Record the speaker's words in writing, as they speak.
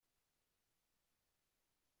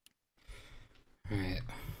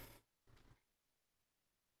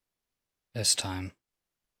this time.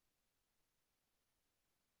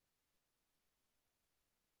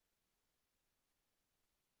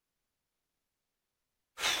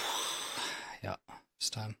 Yeah, this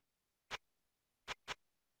time.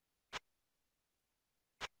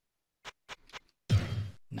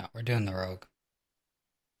 No, we're doing the rogue.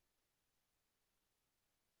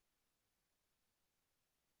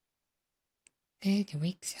 Hey, the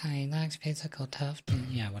weak side lacks physical toughness.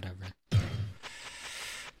 Yeah, whatever.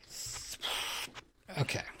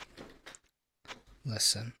 Okay.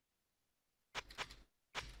 Listen.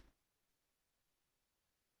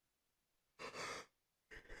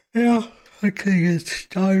 Yeah, I could get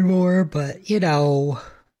done more, but you know.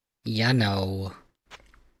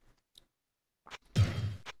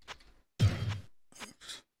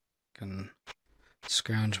 Can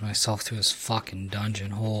scrounge myself through this fucking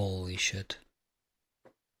dungeon. Holy shit.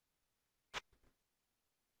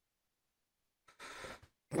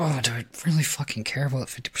 Oh, do I really fucking care about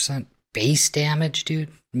 50% base damage,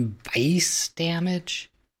 dude? Base damage?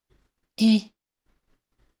 Eh.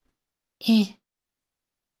 Eh.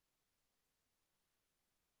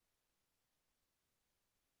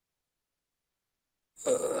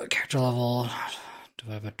 Character level. Do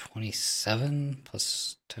I have a 27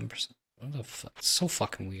 plus 10%? What the fuck? It's so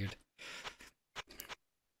fucking weird.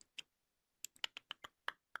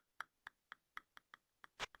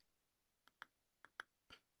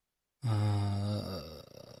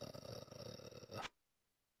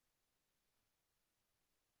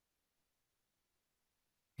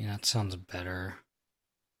 Yeah, that sounds better.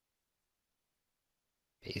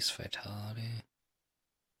 Base vitality.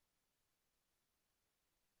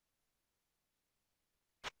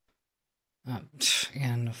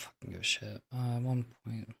 Yeah, no fucking give a shit. 1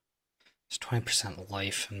 point. It's 20%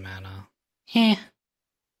 life and mana. Eh.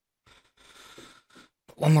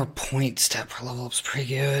 One more point step per level up's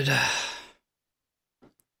pretty good.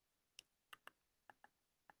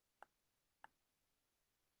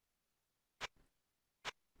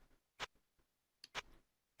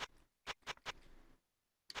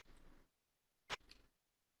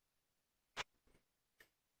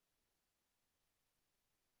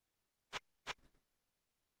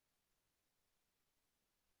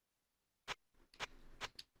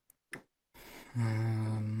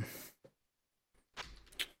 Don't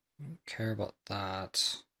care about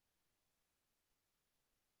that.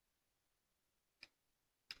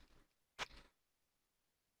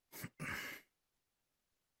 I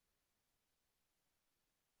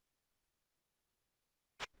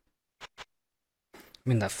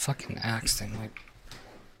mean, that fucking axe thing, like,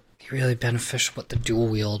 be really beneficial, but the dual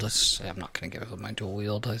wield is. I'm not gonna give it my dual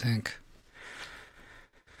wield, I think.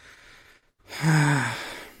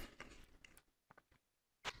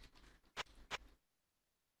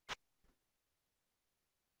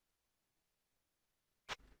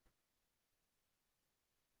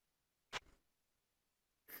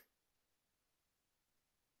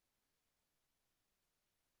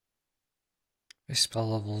 My spell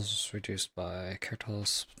levels reduced by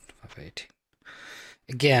characters 518.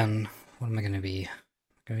 Again, what am I gonna be? I'm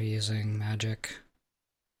gonna be using magic.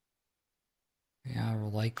 Yeah,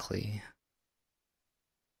 likely.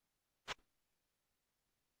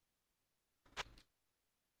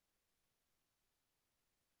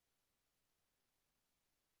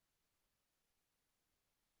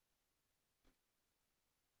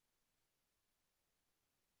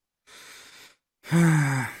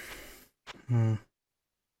 Hmm.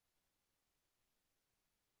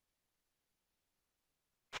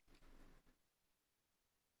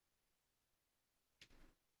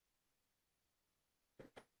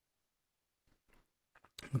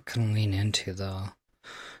 I can lean into the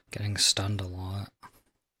getting stunned a lot.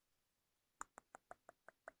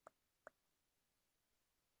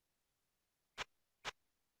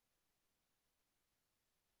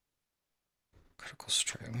 Critical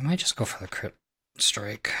strike. We might just go for the crit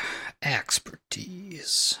strike.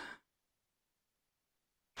 Expertise.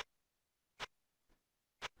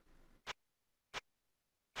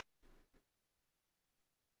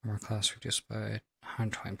 Armor class reduced by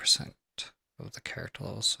 120% of the character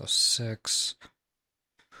level, so 6.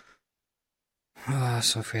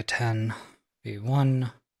 So if we had 10, be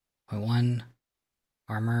 1.1.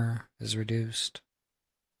 Armor is reduced.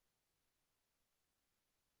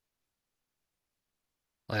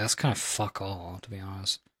 Like, that's kind of fuck all, to be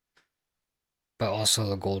honest. But also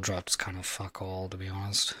the gold drop's kind of fuck all, to be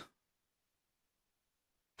honest.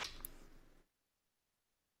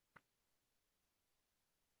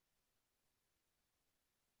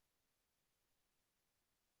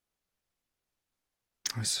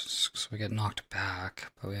 So we get knocked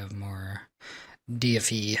back, but we have more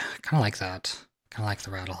DFE. Kind of like that. Kind of like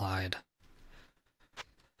the Rattlehide.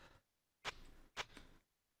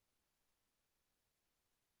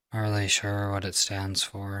 Not really sure what it stands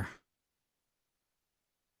for.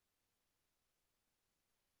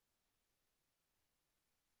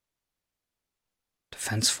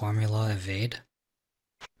 Defense formula evade.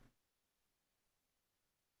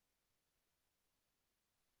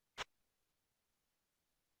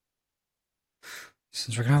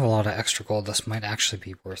 Since we're gonna have a lot of extra gold, this might actually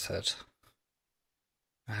be worth it.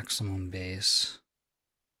 Maximum base.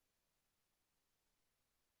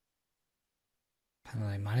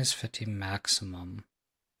 Penalty minus 50 maximum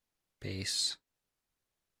base.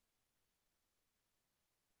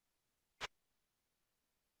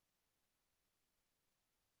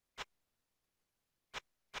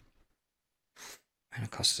 Mana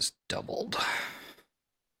cost is doubled.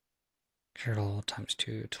 Cathedral times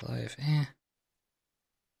 2 to life.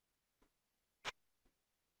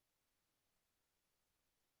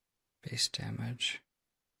 Base damage.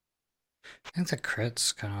 I think the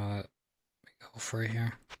crits kind of what we go for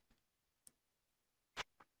here.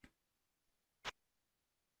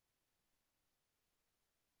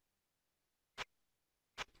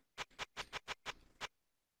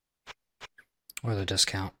 Or the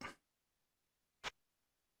discount.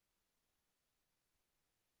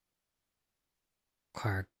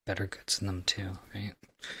 Acquire better goods in them too, right?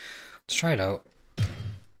 Let's try it out.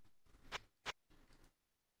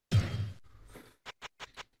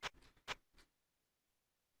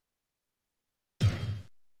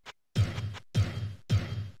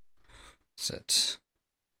 Sit.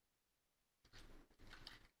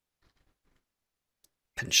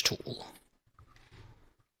 Pinch tool.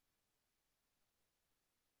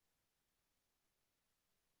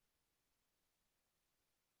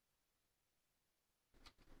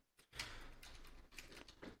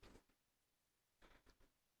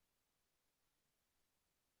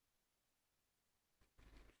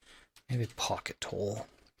 Maybe pocket tool.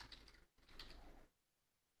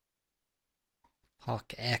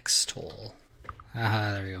 Hawk X tool.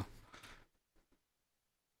 Ah, there we go.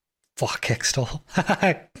 Fuck X tool.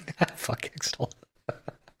 Fuck X tool.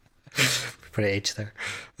 Put an H there.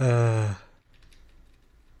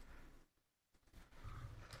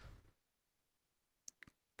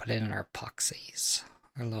 Put it in our poxies.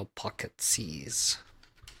 Our little pocket C's.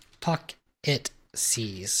 Pocket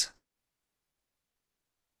C's.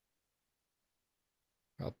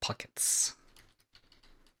 Oh, pockets.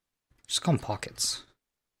 Just call them pockets.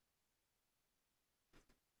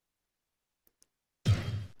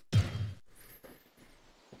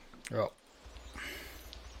 Oh.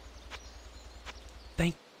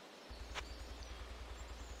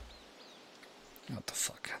 What the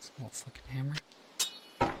fuck? That's a little fucking hammer.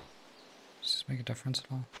 Does this make a difference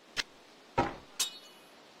at all?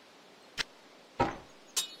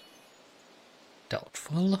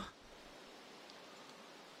 Doubtful.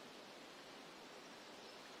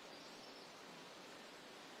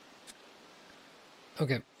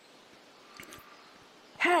 Okay.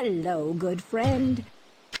 Hello, good friend.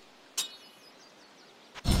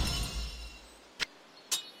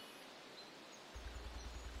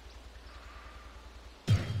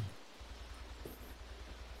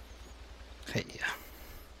 Hey.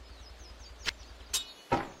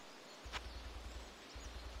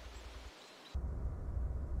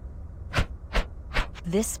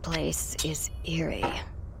 This place is eerie.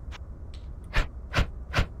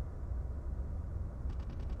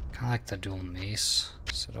 Kind of like the dual mace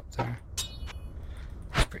set up there.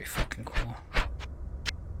 It's pretty fucking cool.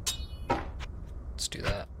 Let's do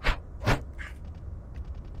that.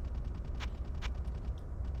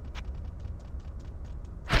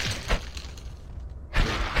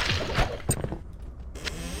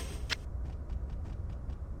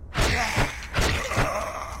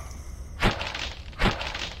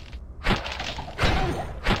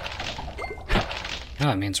 Now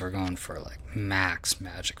that means we're going for like max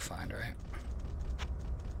magic find, right?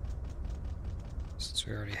 Since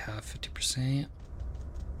we already have 50%.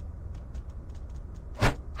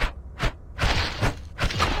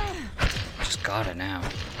 Just got it now.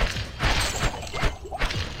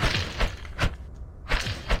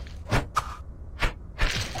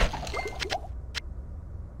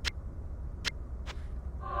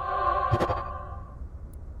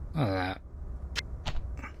 Look at that.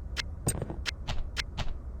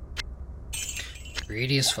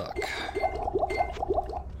 Greedy as fuck. Yeah,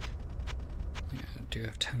 I do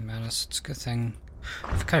have 10 mana, so it's a good thing.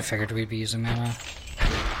 I kind of figured we'd be using mana.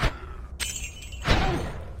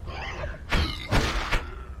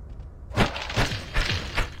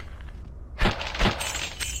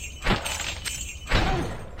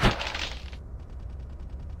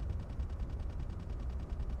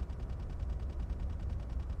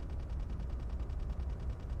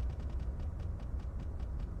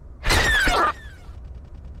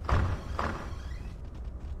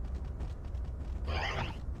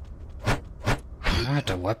 don't have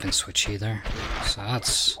to weapon switch either, so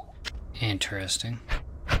that's interesting.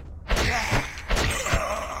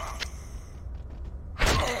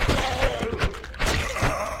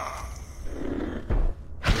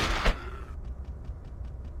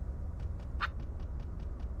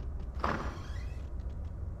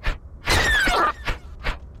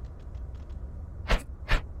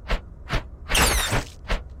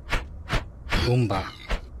 Boomba.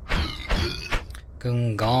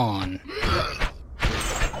 Gungon.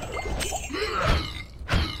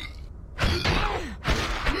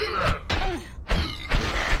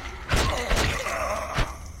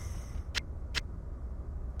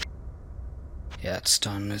 Yeah, its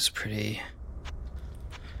stun is pretty...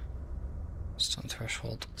 Stun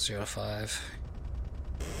threshold 0 to 5.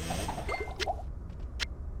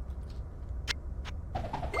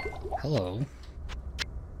 Hello.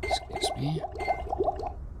 Excuse me.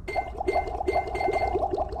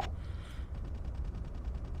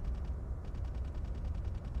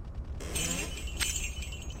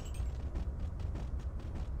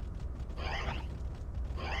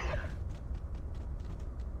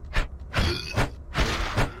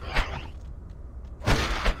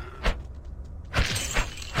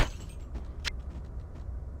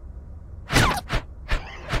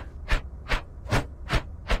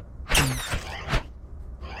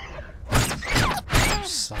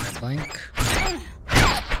 Side link.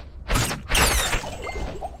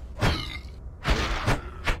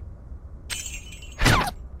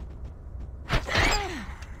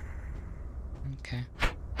 Okay.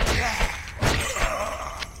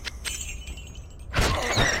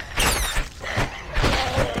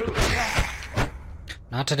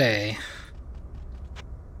 Not today.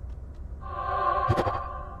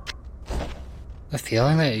 The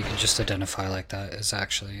feeling that you can just identify like that is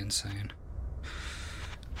actually insane.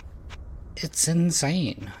 It's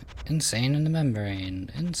insane. Insane in the membrane.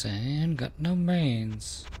 Insane, got no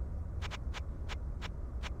brains.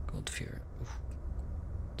 Gold fear. Oof.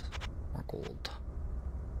 More gold.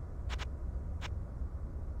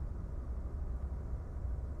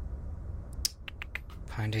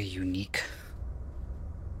 Find a unique.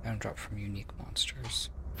 And drop from unique monsters.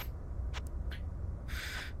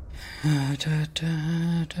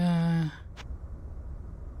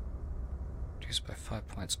 Reduced by 5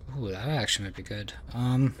 points. Ooh, that actually might be good.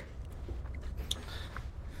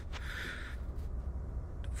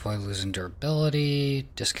 Avoid losing durability.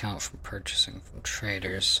 Discount from purchasing from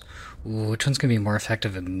traders. Ooh, which one's gonna be more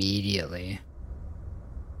effective immediately?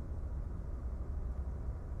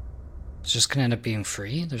 It's just gonna end up being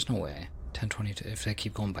free? There's no way. 10, 20, if they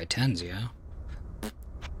keep going by tens, yeah.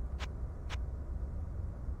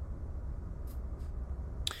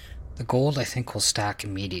 The gold, I think, will stack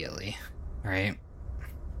immediately, right?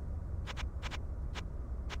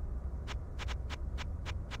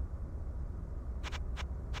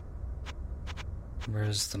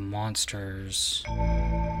 Whereas the monsters...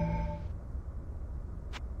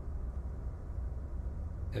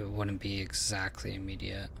 it wouldn't be exactly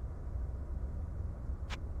immediate.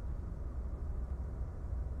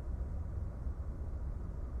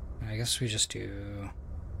 I guess we just do...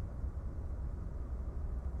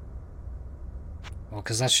 well,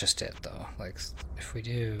 because that's just it, though. Like, if we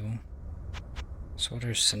do... so what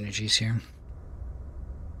are synergies here?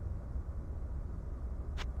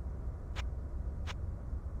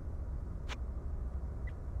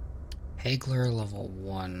 Hagler level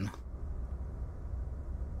 1.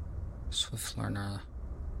 Swift Learner.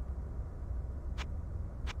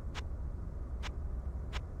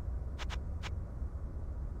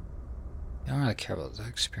 I don't really care about the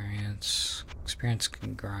experience. Experience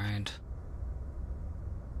can grind.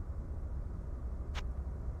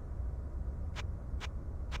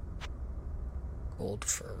 Gold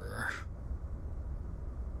Fervor.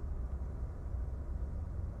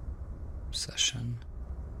 Obsession.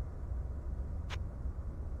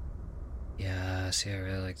 Yeah, see, I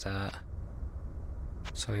really like that.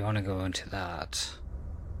 So we want to go into that.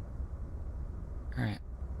 Alright.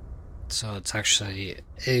 So it's actually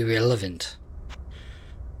irrelevant.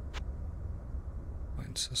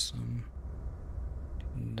 Point system.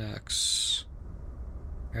 Index.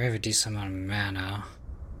 We have a decent amount of mana.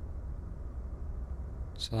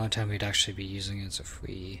 So the only time we'd actually be using it is if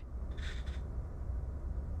we...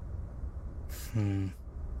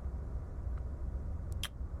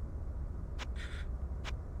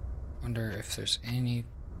 wonder if there's any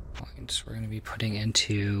points we're going to be putting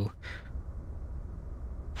into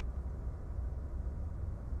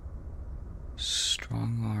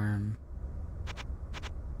strong arm.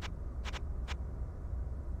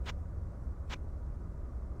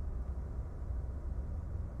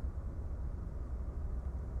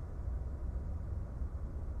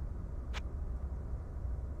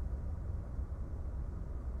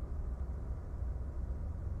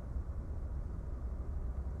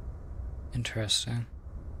 Interesting.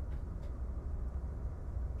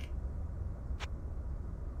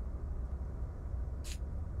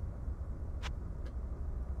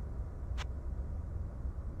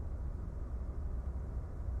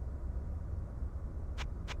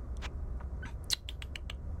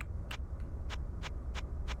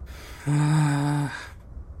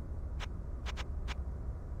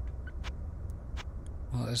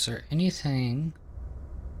 Well, is there anything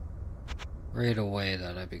right away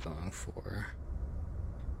that I'd be going for?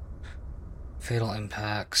 Fatal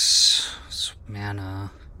impacts,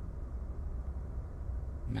 mana.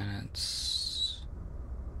 Minutes.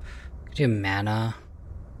 Could do mana.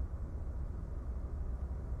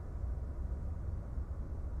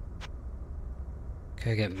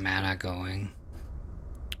 Could get mana going.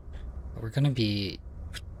 But we're gonna be.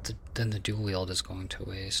 Then the dual wield is going to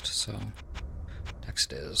waste, so.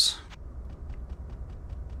 Next is.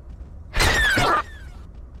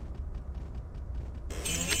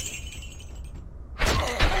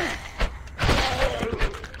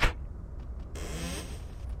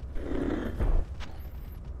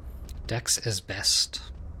 Dex is best.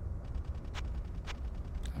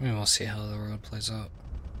 I mean, we'll see how the road plays out.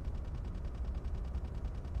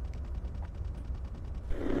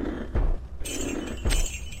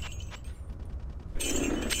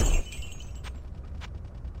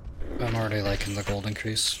 I'm already liking the gold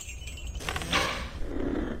increase.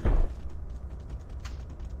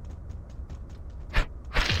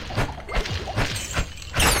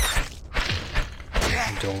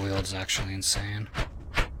 Dual wield is actually insane.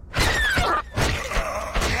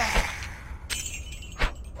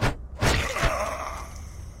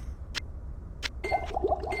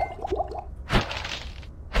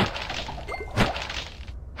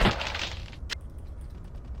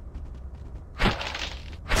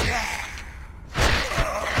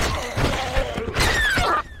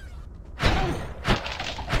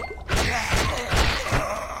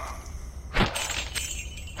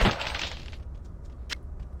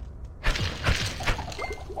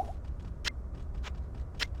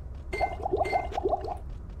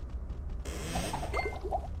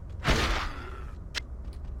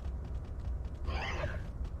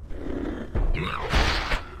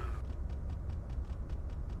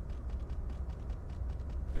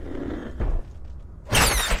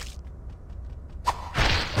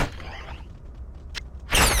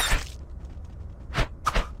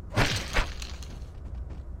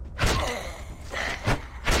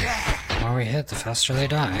 The more we hit, the faster they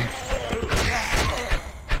die.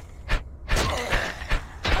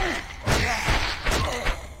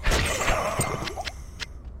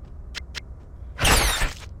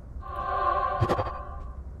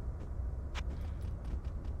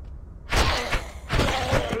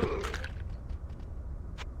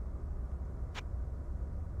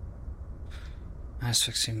 Minus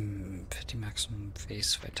 50 maximum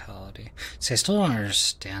base vitality. See, I still don't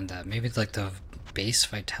understand that. Maybe like the base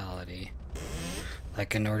vitality.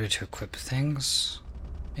 Like in order to equip things?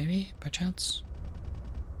 Maybe, by chance?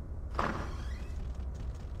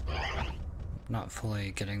 Not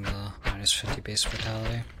fully getting the minus 50 base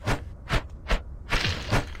vitality.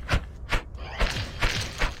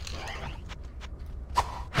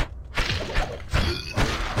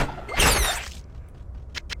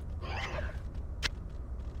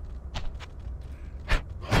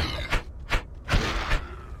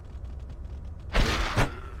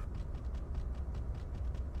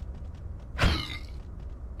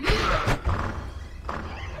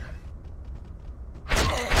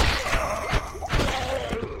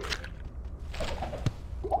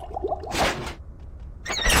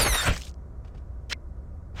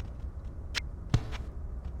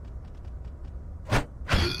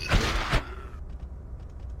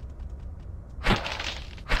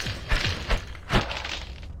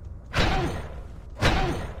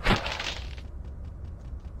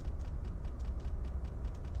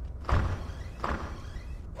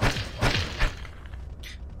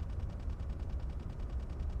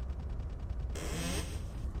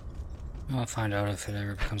 I'll find out if it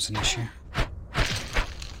ever becomes an issue.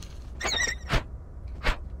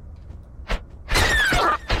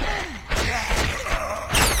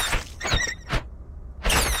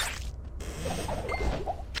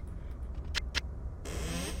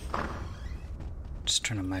 Just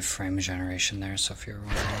turn on my frame generation there, so if you're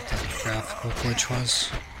wondering what that graphical glitch was,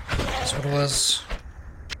 that's what it was.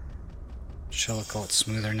 Should look a lot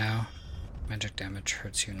smoother now. Magic damage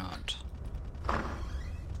hurts you not.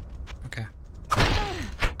 Okay.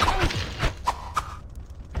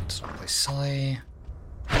 Let's not play silly.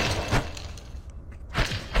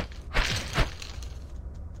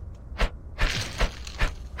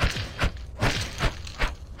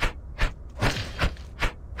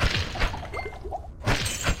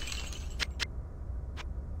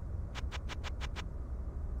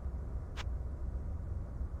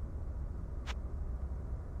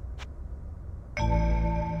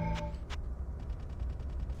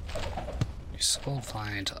 Dex. Gold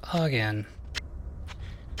find again.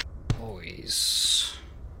 Always.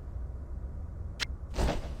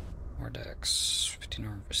 More Dex. 15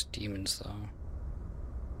 armor versus demons though.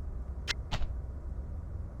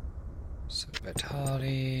 Set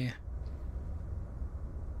vitality.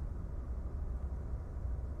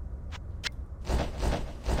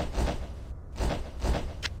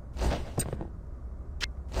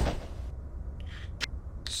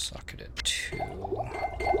 Suck it at 2.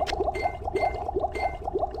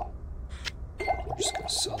 We're just gonna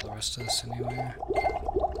sell the rest of this anyway.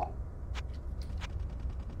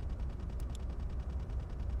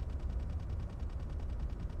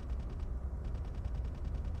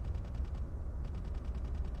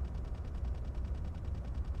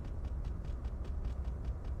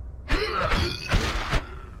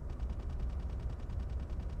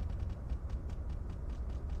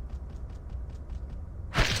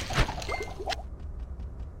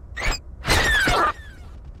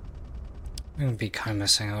 I'm gonna be kind of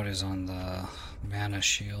missing out is on the mana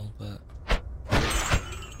shield, but I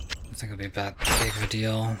think it'll be that big of a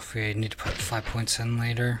deal if we need to put 5 points in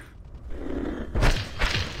later.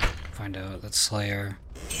 Find out that Slayer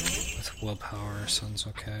with willpower sounds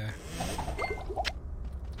okay.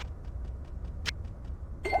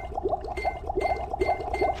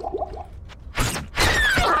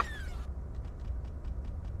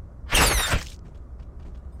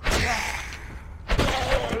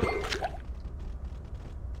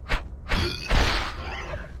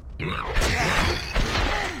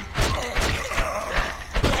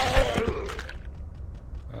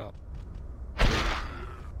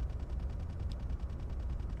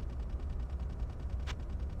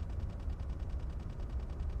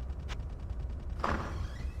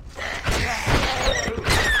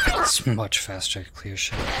 It's much faster to clear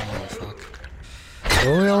shit. Holy fuck.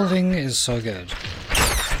 Wielding is so good.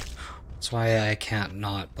 That's why I can't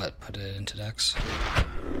not but put it into Dex.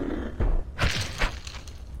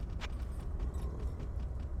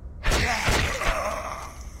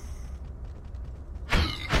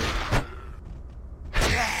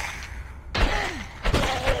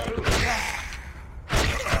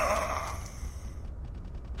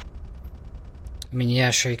 I mean,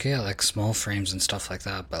 yeah, sure, you could get like small frames and stuff like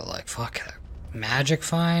that, but like, fuck it. Magic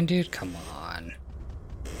Find, dude? Come on.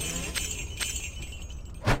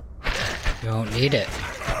 You don't need it.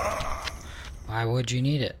 Why would you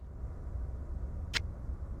need it?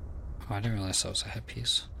 Oh, I didn't realize that was a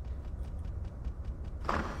headpiece.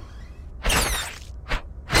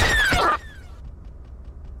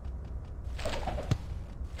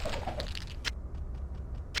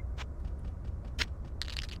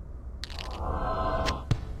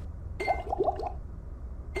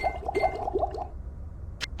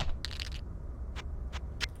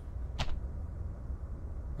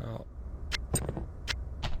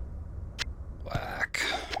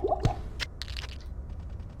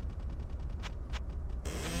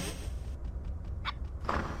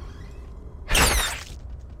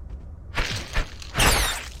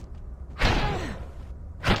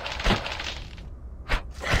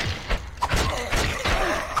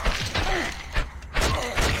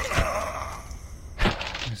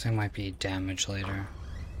 There might be damage later.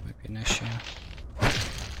 Might be an issue.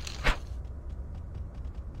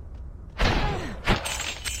 I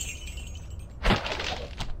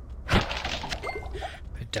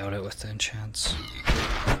doubt it with the enchants.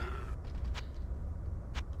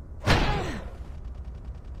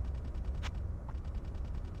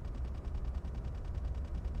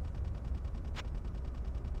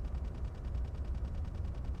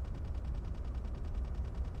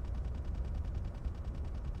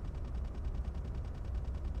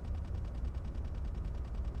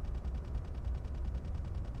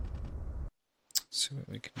 See what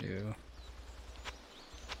we can do.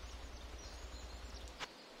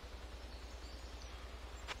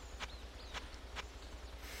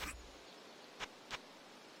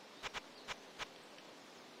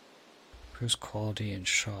 Improves quality in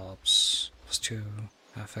shops. +2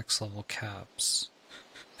 FX level caps.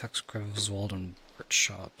 FX Griswold and Burt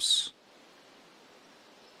shops.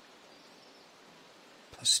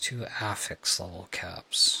 +2 affix level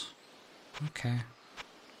caps. Okay.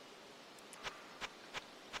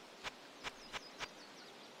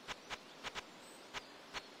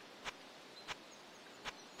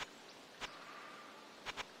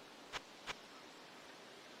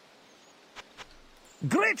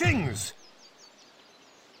 Greetings!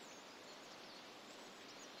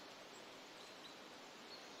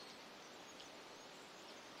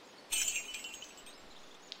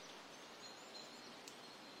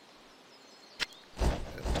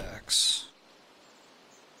 Dex.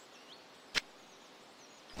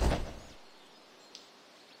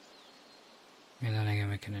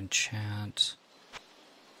 can enchant.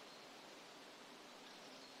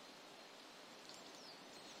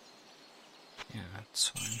 Yeah, that's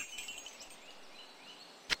fine.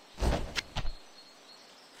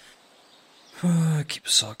 Keep a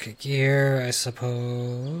socket gear, I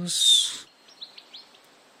suppose.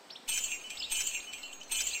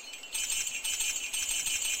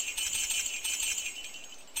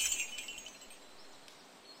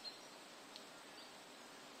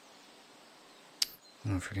 I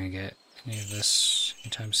don't know if we're gonna get any of this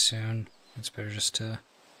anytime soon. It's better just to...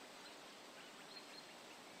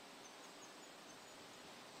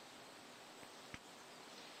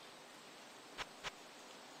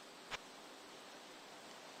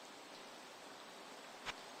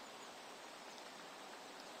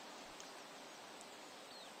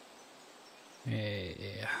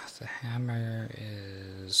 Yeah, the hammer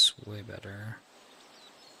is way better.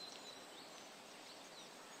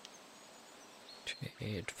 2 to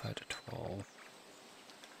 8, 5 to 12.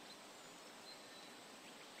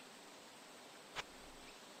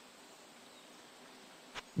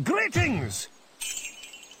 Greetings!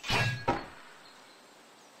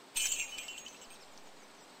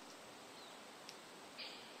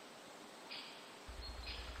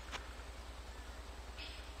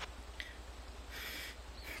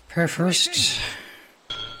 Prayer first.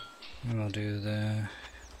 And we'll do the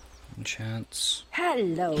enchants.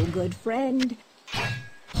 Hello, good friend.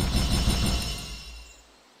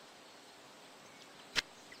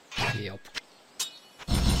 Yep.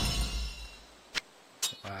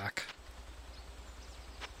 Whack.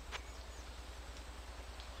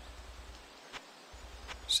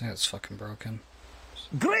 See, it's fucking broken.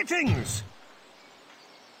 Greetings!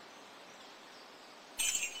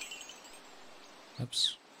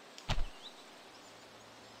 Oops.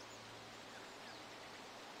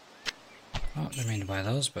 Oh, didn't mean to buy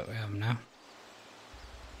those, but we have them now.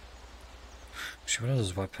 Actually, what are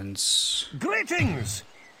those weapons? Greetings!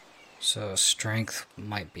 So strength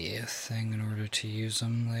might be a thing in order to use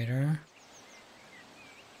them later.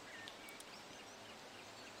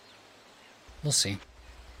 We'll see.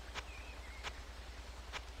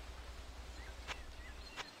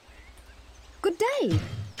 Good day.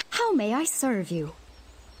 How may I serve you?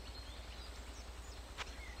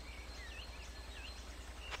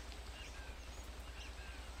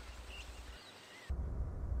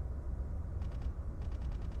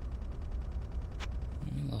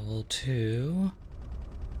 Level 2.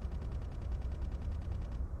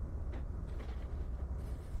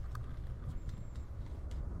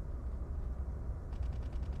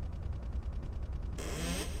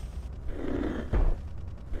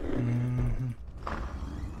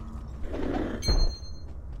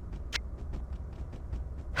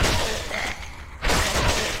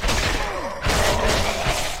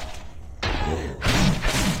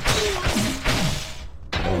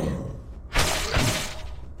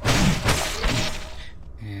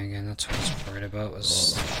 About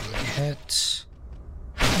was hit.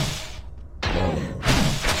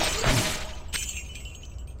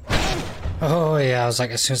 Oh yeah, I was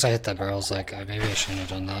like, as soon as I hit that barrel, I was like, maybe I shouldn't have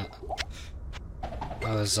done that.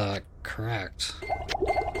 I was correct.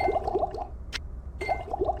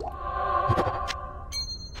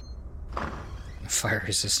 Fire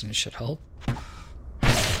resistance should help.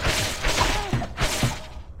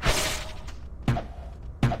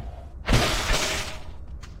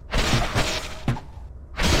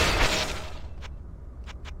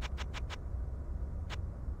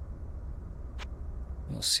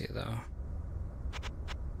 We'll see though.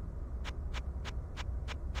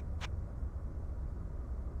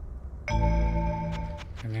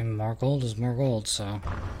 I mean, more gold is more gold, so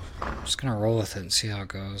I'm just gonna roll with it and see how it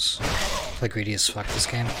goes. Play greedy as fuck this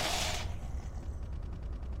game.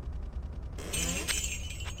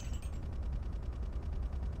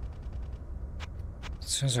 As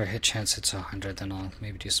soon as our hit chance hits 100, then I'll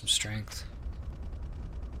maybe do some strength.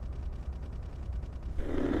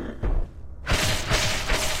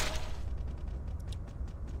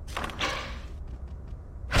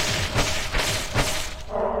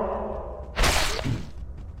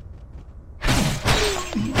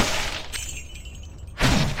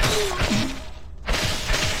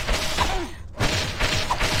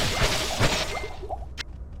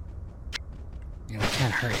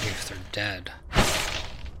 Hurt you if they're dead.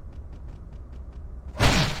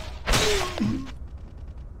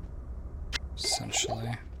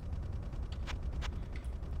 Essentially.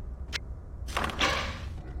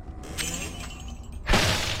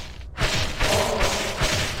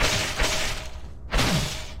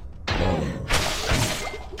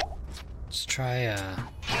 Let's try a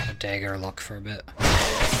dagger look for a bit.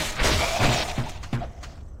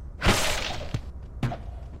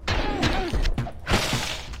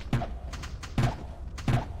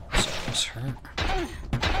 just hurt.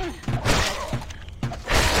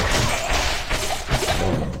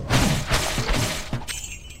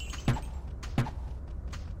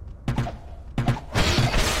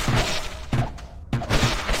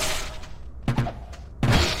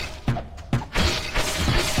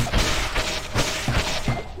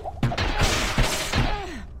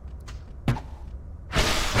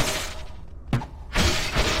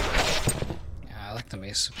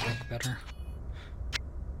 Look better.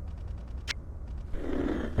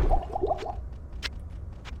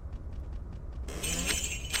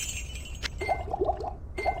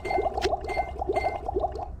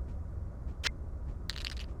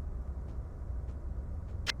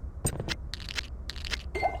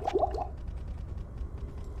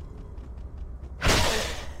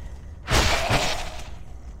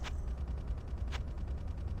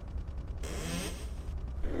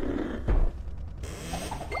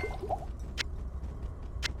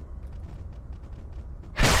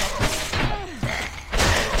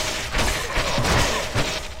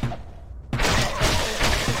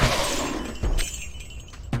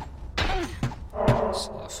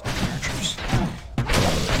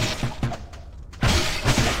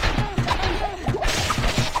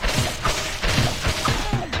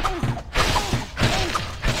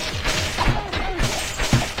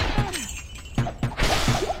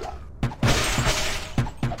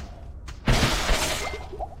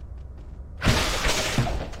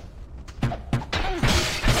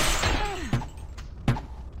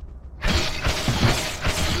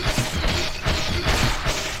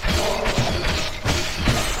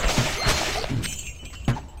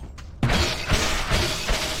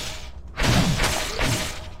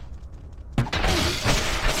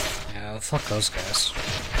 Fuck those guys.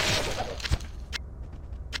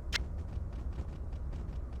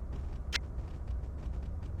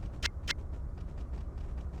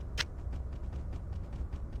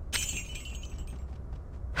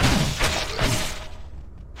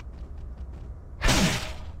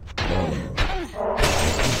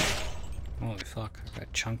 Holy fuck, that guy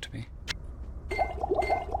chunked me.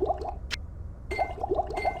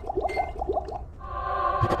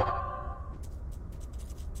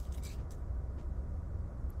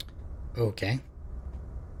 Okay.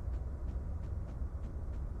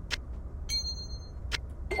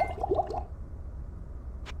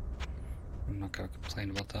 I'm not gonna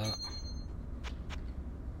complain about that.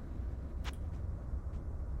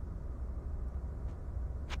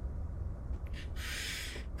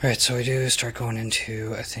 Alright, so we do start going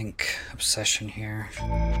into, I think, Obsession here.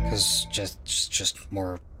 Because just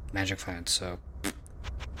more magic fights, so.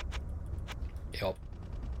 Yup.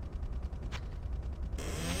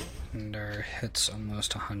 And our hit's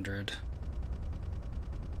almost 100.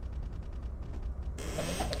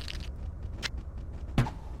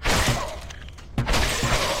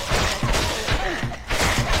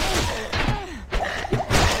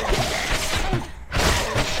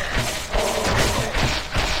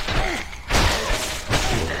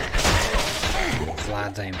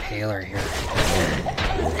 Vlad the Impaler here.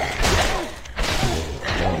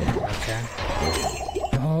 Okay.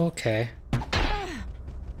 Okay.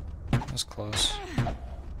 That was close.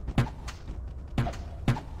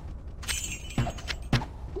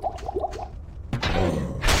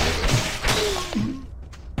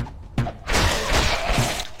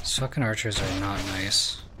 These fucking archers are not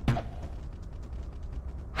nice.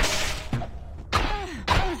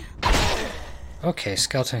 Okay,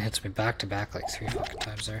 skeleton hits me back to back like 3 fucking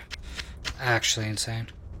times there. Actually insane.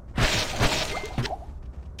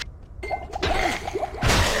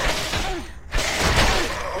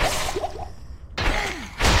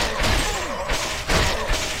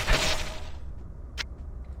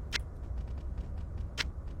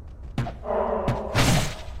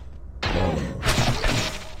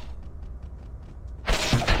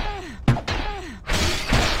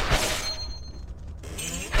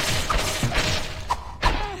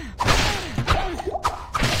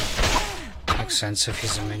 Sense if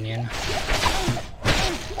he's a minion.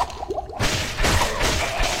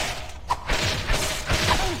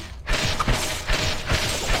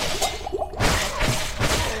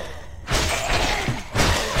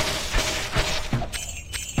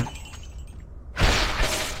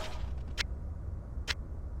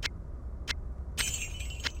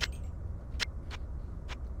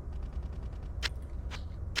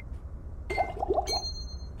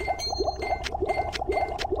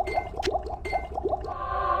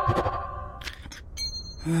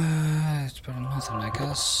 It's better than nothing, I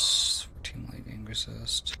guess. 14 lightning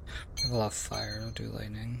resist. We have a lot of fire, I'll do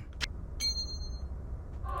lightning.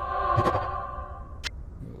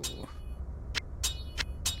 Ooh.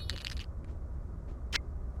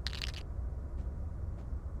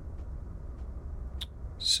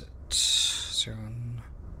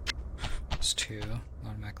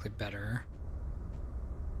 better.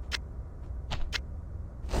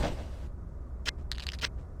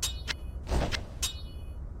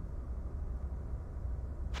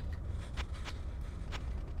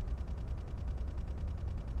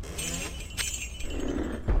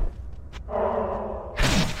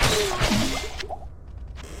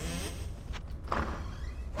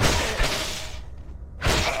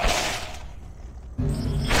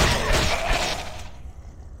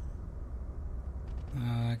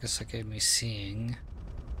 I guess that gave me seeing.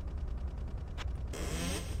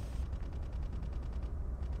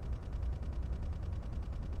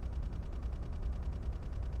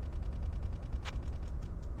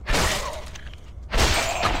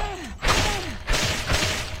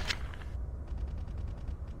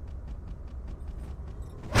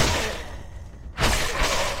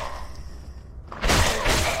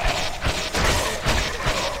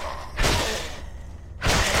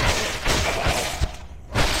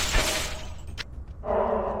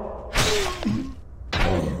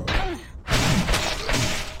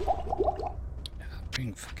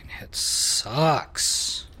 Being fucking hit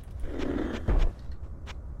sucks.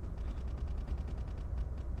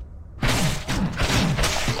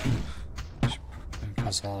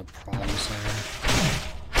 Cause a lot of problems there.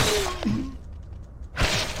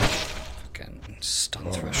 Fucking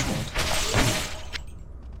stun threshold.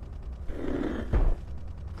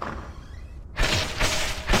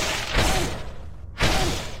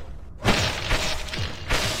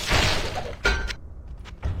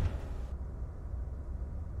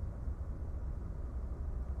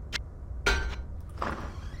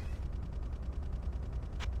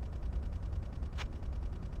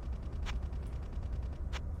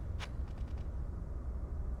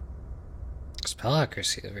 Spell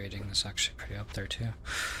accuracy rating is actually pretty up there too.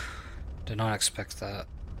 Did not expect that.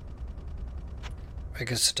 I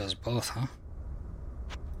guess it does both, huh?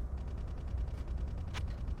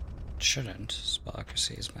 It shouldn't. Spell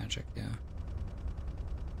accuracy is magic, yeah.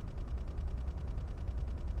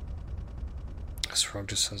 This rogue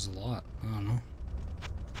just says a lot. I don't know.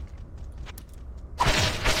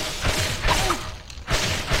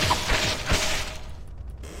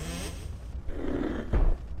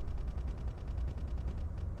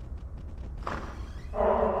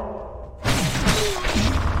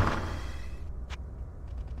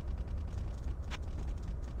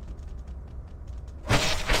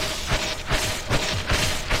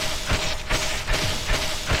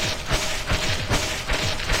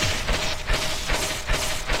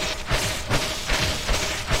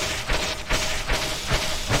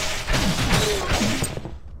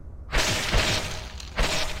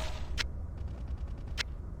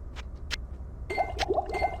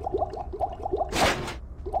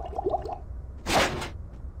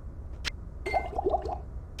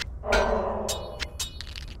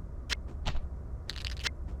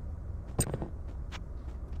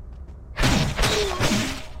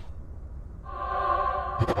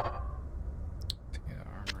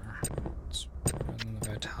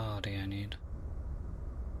 I need.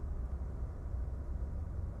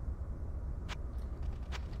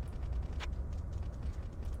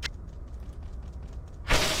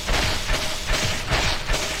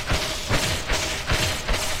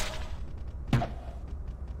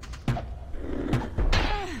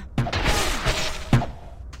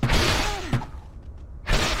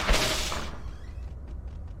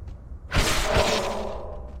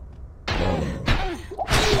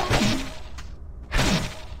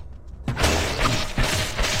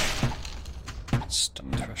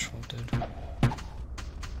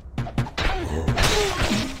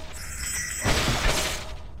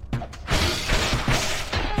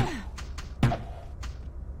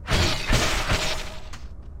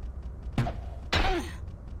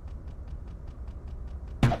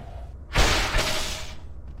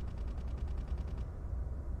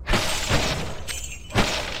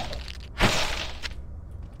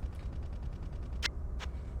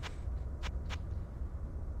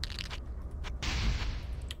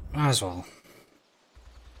 Might as well.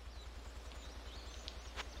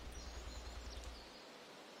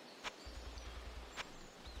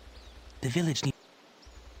 The village needs...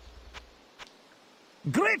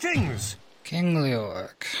 Greetings! King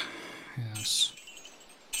Leoric. Yes.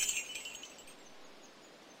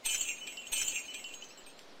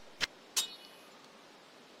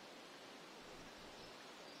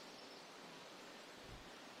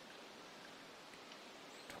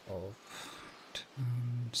 Oh.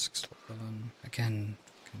 6 to 11. Again.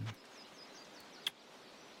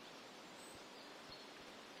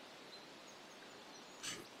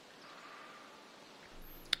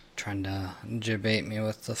 Trying to debate me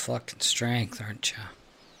with the fucking strength, aren't you?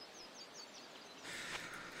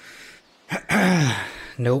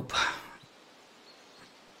 Nope.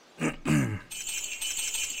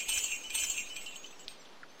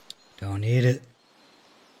 Don't need it.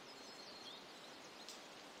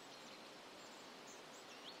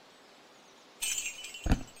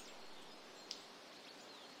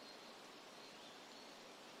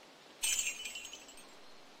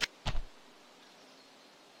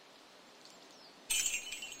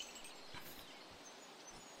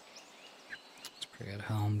 It's a pretty good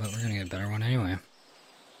helm, but we're gonna get a better one anyway.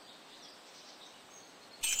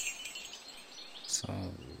 So,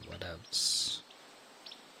 what else?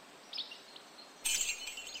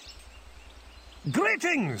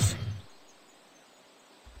 Greetings!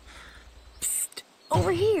 Psst,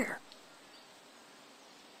 over here.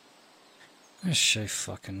 This shit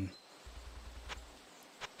fucking...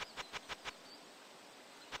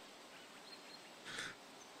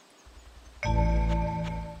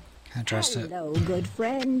 I trust it. Hello, good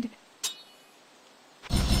friend.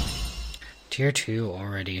 Tier 2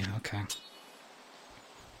 already, okay.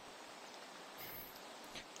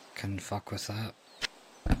 Can fuck with that.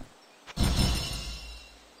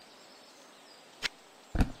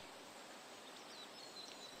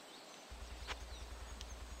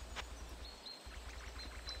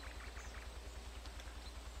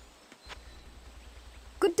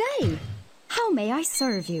 Good day. How may I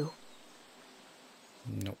serve you?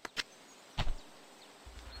 Nope.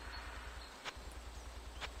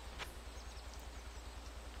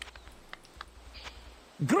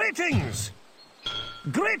 Greetings!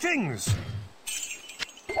 Greetings!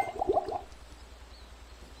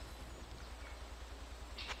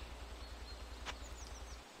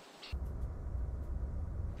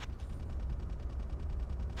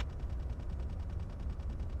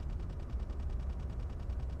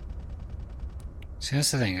 See,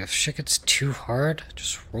 that's the thing. If shit gets too hard,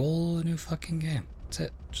 just roll a new fucking game. That's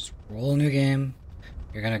it. Just roll a new game.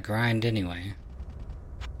 You're gonna grind anyway.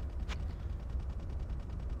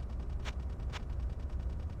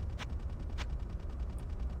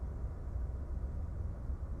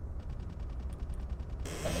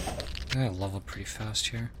 I gotta level pretty fast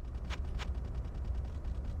here.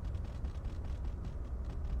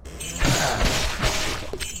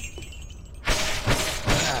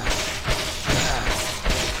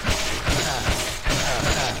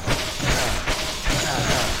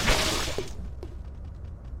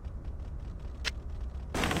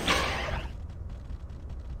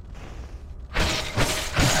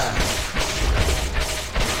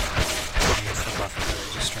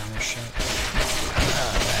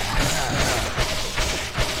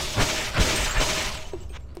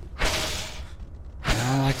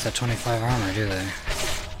 That 25 armor, do they?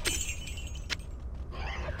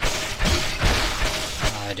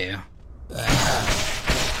 Oh, I do.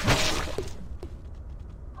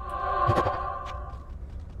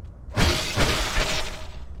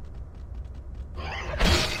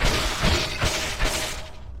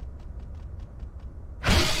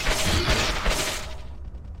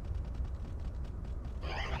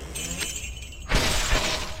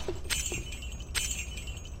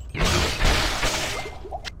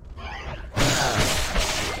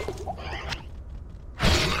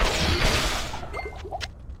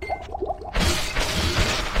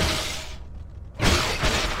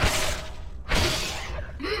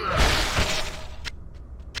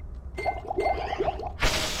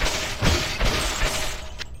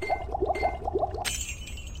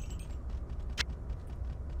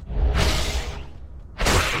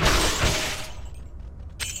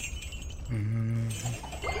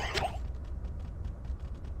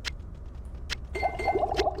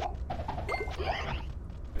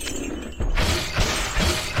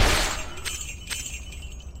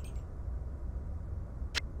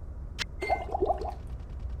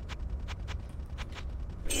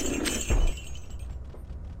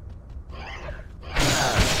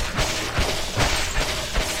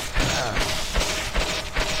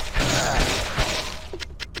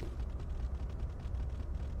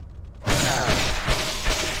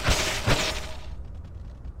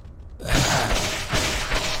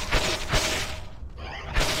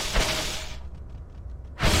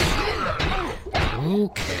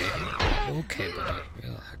 Okay, buddy,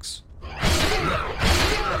 relax.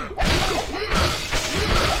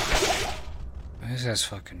 This guy's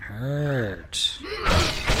fucking hurt.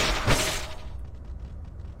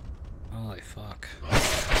 Holy fuck.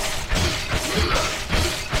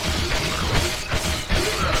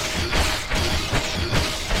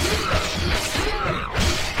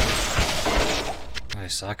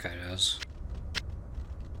 Nice, that guy does.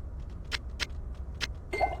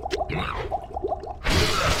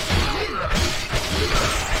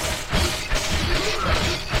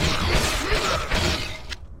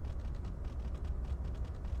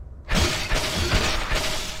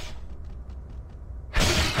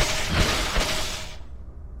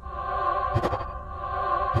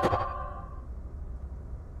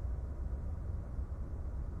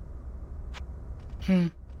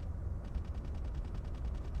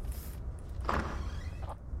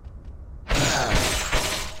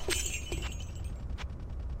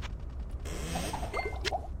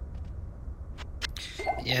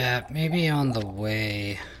 Yeah, maybe on the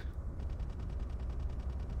way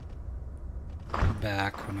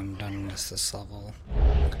back when I'm done with this level.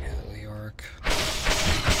 Hell, York.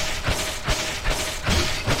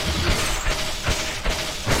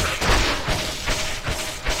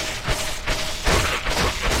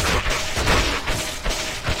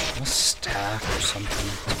 A stack or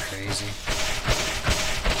something. It's crazy.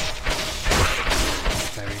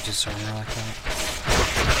 If I reach his armor like that.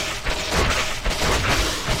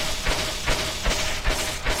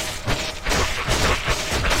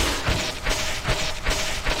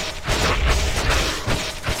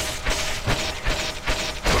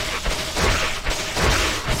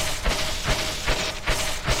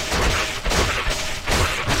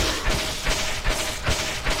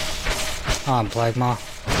 On, Plagma.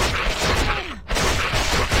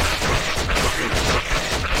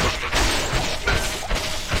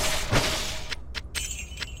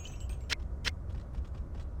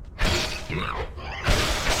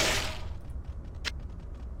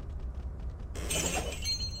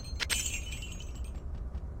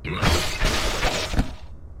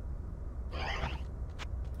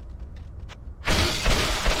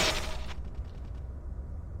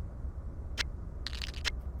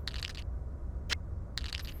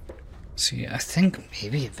 See, I think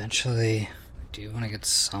maybe eventually I do want to get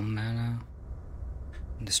some mana.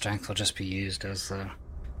 And the strength will just be used as the...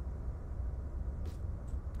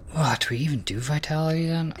 Oh, do we even do vitality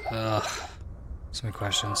then? Ugh. So many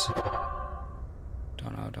questions.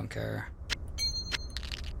 Don't know, don't care.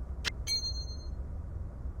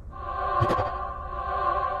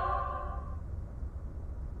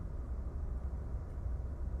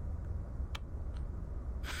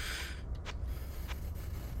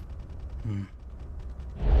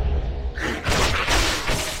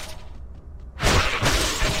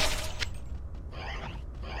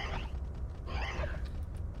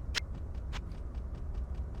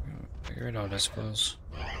 Figure it out, I suppose.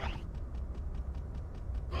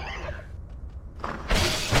 Oh,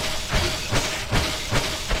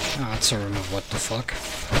 that's a room of what the fuck.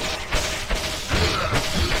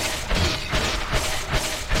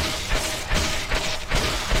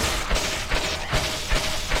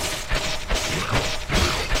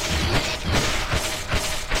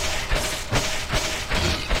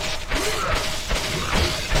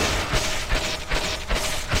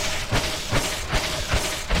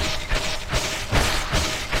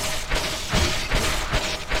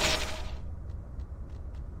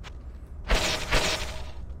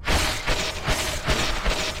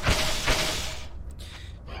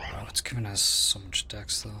 Giving us so much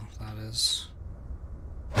dex though, that is.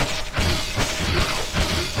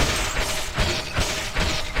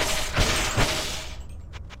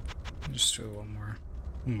 Just do one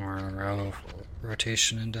more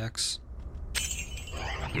rotation index.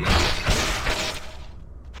 Ooh,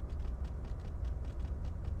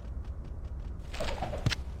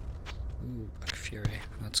 Black Fury,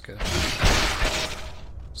 that's good.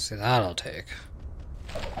 See, that I'll take.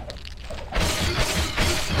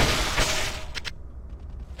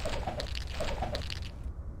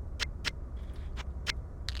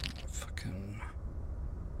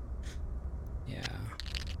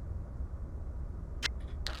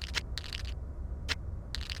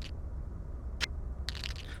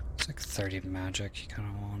 It's like 30 magic you kind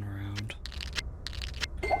of want around.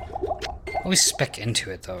 Always spec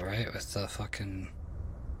into it though, right? With the fucking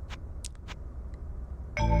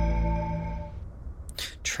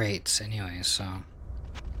traits anyway, so.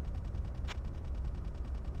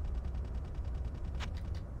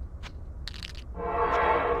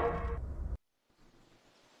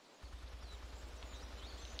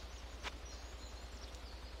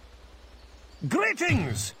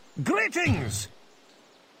 Greetings! Greetings!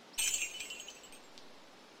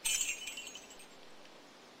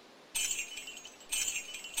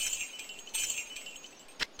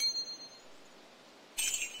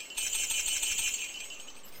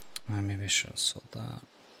 Maybe I should have sold that.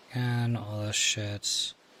 And all this shit.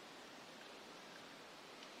 So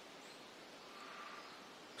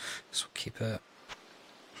we'll keep it.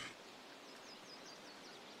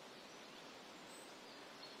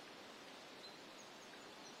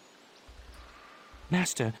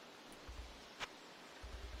 Master.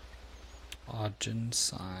 Ogden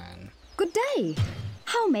sign. Good day.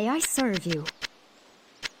 How may I serve you?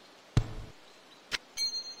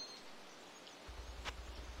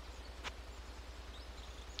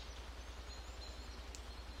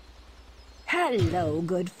 Hello,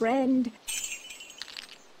 good friend.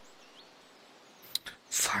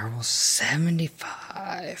 Firewall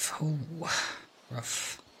 75. Oh,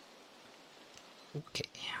 rough. Okay.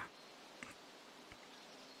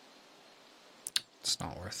 It's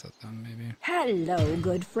not worth it then, maybe. Hello,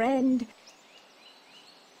 good friend.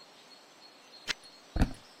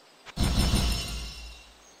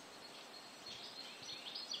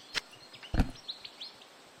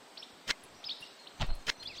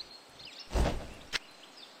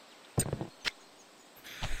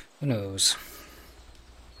 Who knows?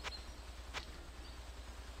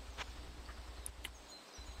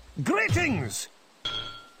 Greetings!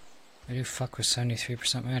 I do fuck with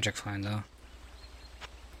 73% magic fine though.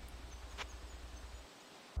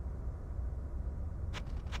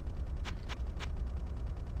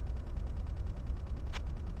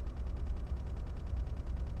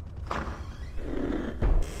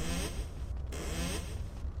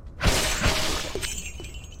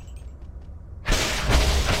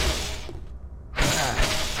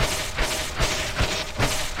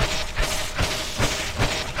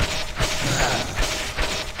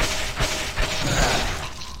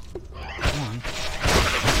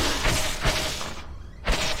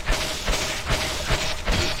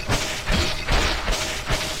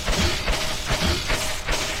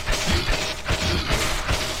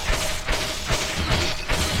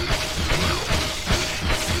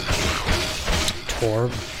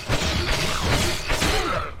 Orb.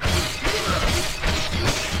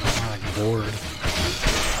 I like bored.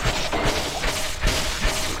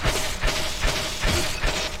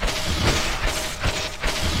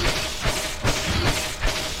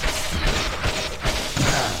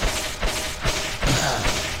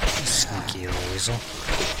 Sneaky little weasel.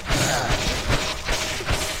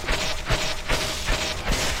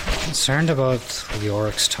 Concerned about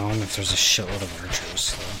Leoric's tome if there's a shitload of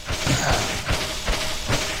archers, though.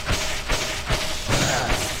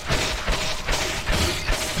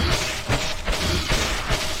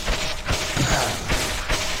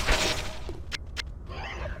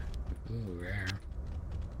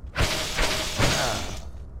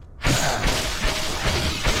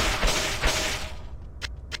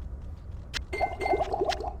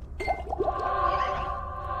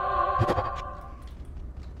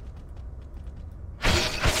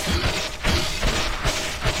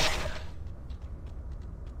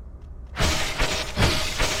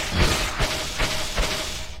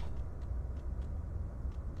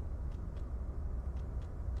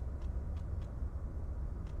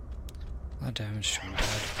 A lot of damage to him,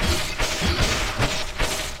 bad.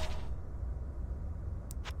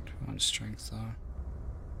 21 strength, though.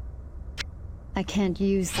 I can't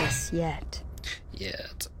use this yet.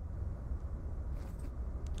 Yet.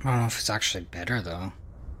 I don't know if it's actually better, though.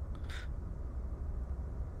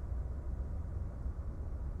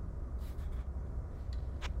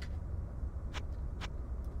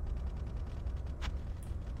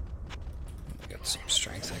 Get some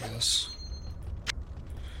strength, I guess.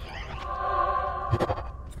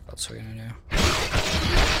 What else are we gonna do?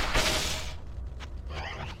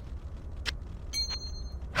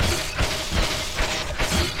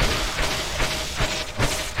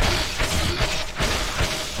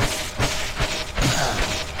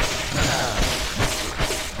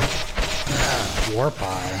 Warp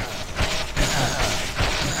Eye.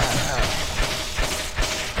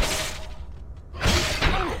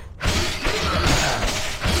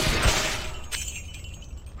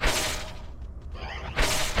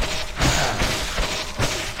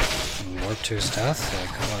 Warp to his death?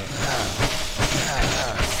 Like,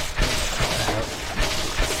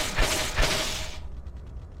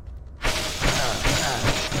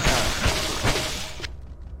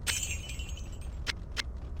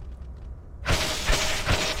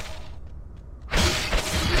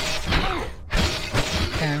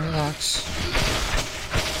 okay, relax.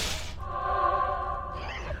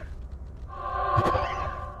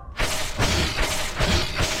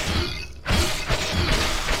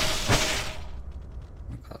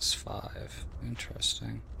 Class 5.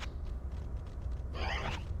 Interesting.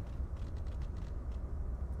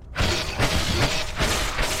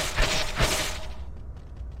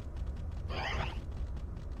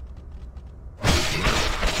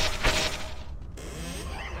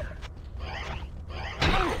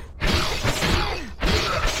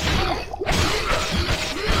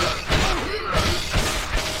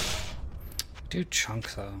 Do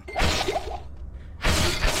chunk though.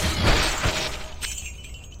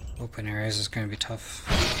 Open areas is going to be tough.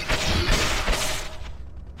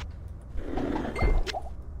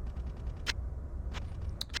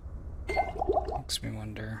 Makes me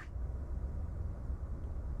wonder.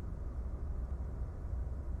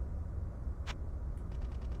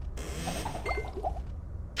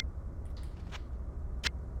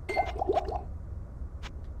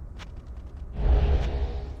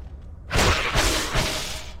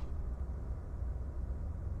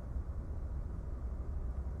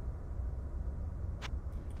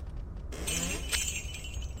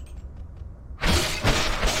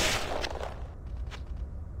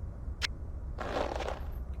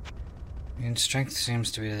 I mean, strength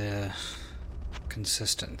seems to be the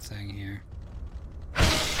consistent thing here.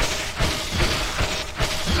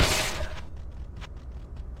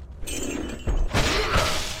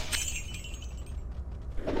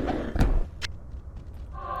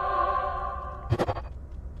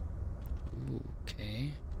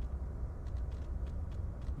 Okay.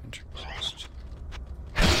 Interest.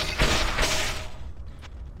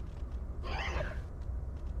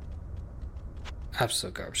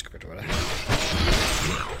 Absolute garbage compared to what I have.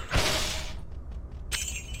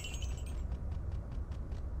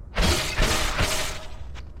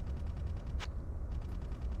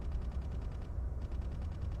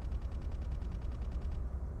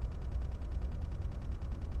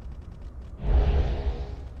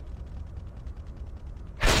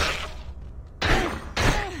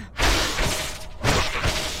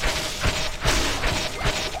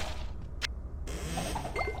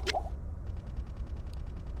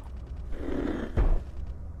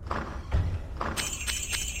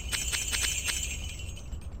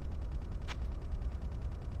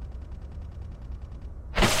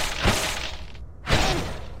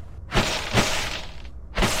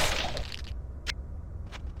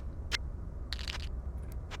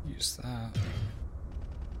 Use that.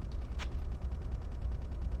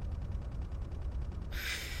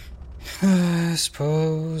 I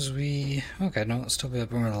suppose we... Okay, no, let's still be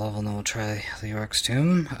up over the level and then we'll try the Orc's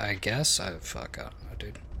Tomb, I guess. Fuck, I don't know,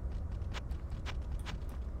 dude.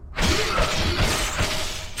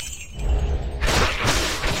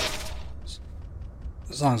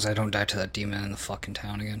 As long as I don't die to that demon in the fucking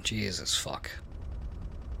town again. Jesus, fuck.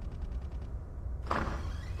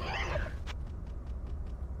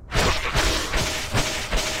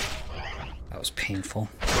 That was painful.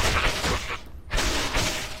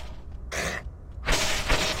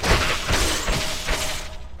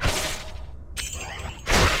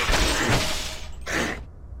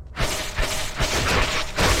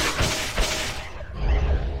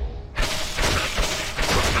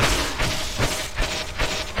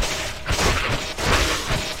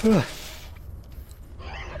 Ugh.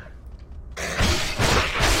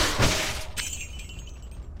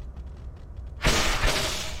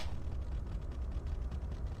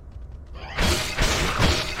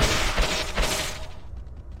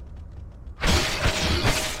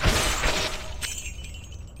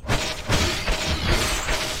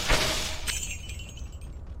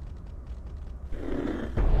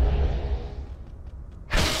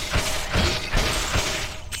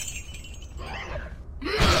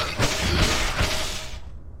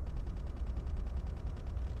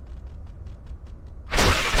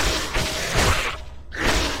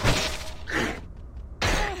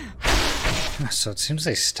 So it seems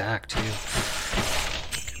they stack too.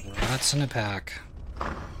 Rats in a pack.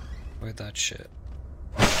 Avoid that shit.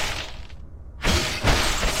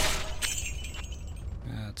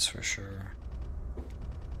 That's for sure.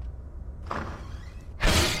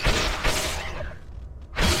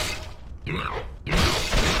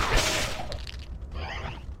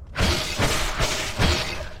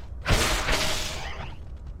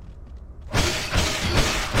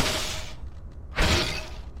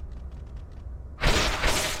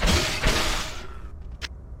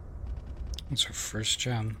 That's our first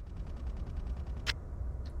gem.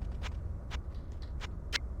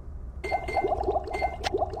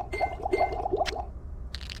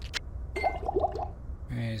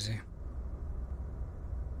 Very easy.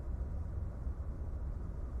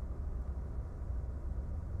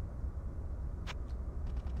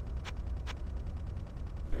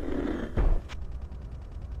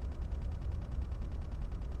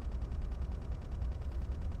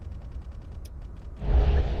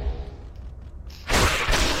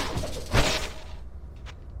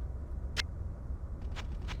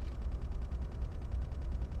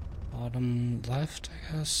 Bottom left,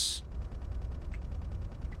 I guess.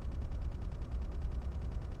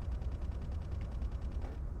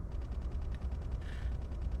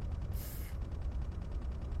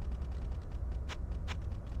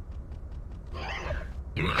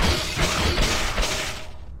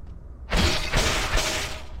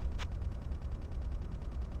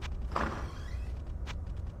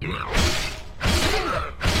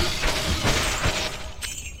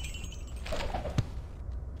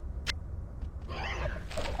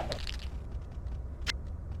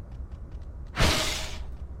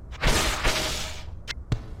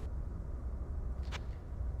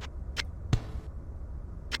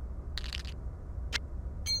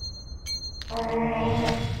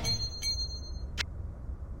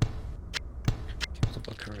 Keep the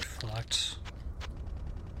book a reflect.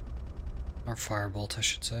 Or firebolt, I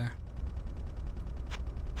should say.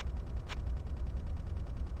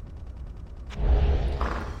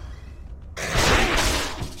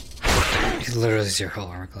 Literally 0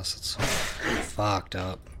 armor class. It's fucked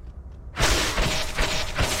up. I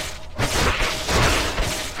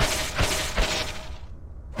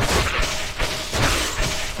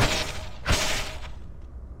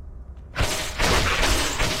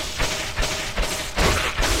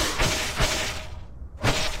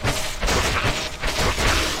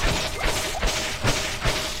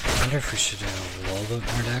wonder if we should do a little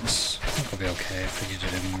bit more decks. I think we'll be okay if we could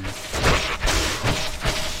do more.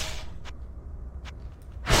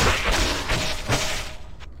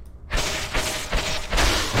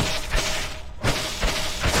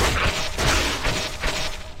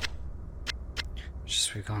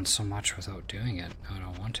 Just we've gone so much without doing it. Now I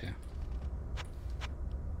don't want to.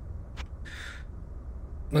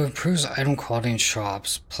 Move improves item quality in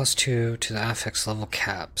shops. +2 to the affix level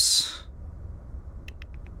caps.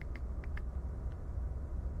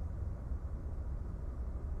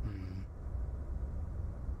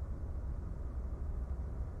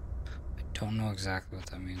 I don't know exactly what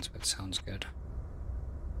that means, but it sounds good.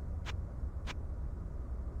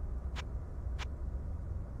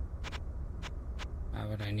 Why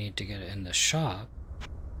would I need to get it in the shop?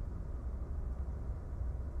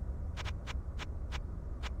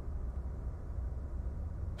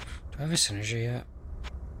 Do I have a synergy yet?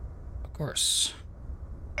 Of course.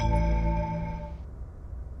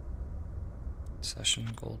 Session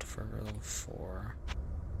gold for level 4.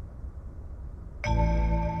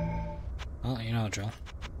 Well, you know, Joel.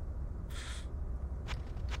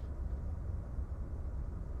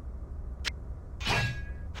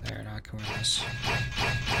 There, now I can wear this.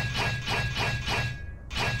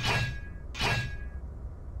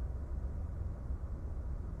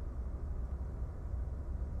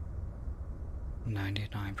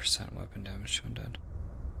 %, weapon damage to undead.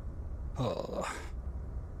 Oh.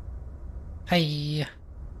 Hey.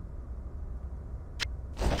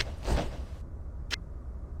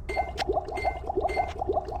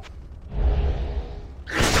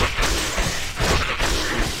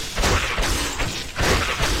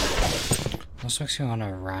 This makes me want to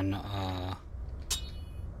run, know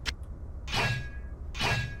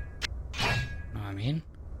what I mean?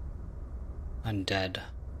 Undead.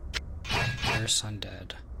 Curse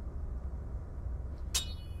undead.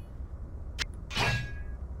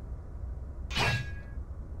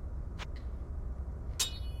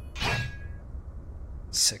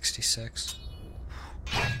 $66.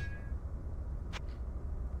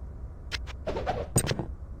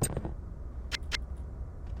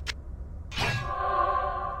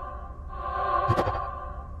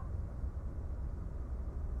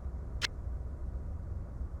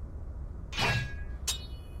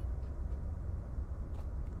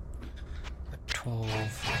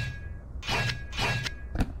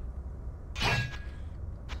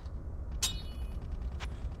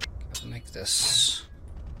 This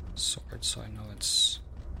sword so I know it's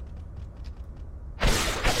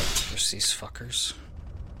there's these fuckers.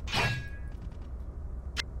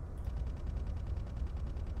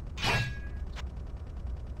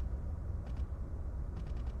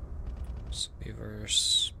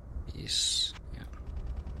 Beavers, beasts, yeah.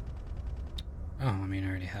 Oh, I mean I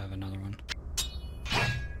already have another one.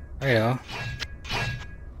 Righto.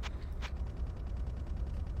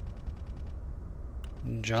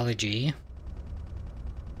 Jolly G.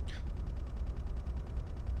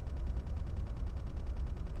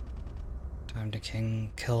 Time to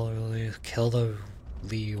kill the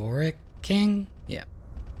Leoric King? Yeah.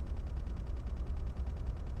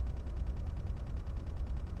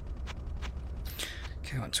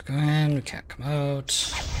 Okay, let's go in. We can't come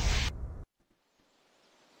out.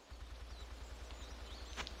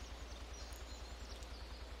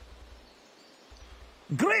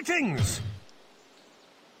 Greetings!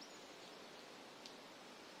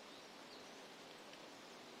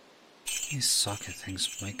 These socket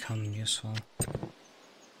things might come useful.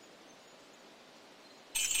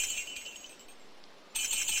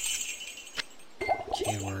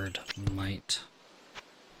 Keyword might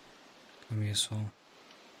come useful.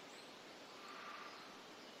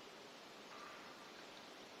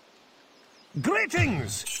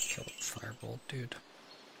 Greetings! Kill a firebolt, dude.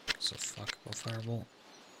 It's a fuckable firebolt.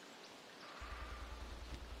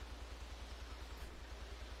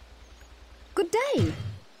 Good day.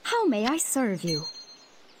 How may I serve you?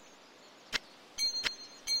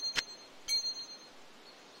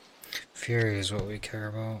 Fury is what we care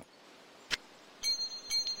about.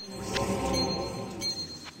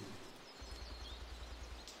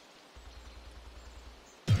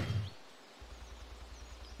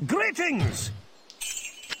 Greetings!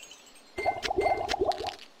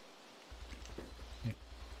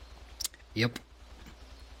 Yep.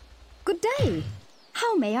 Good day.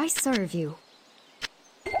 may I serve you?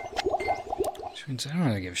 Which means I don't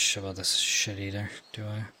really give a shit about this shit either, do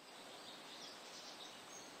I?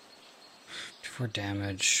 4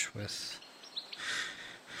 damage with...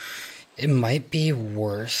 It might be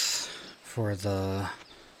worth for the...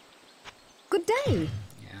 Good day.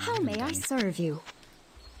 Yeah, How may I serve you?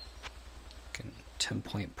 Getting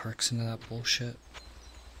 10-point perks into that bullshit.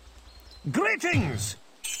 Greetings!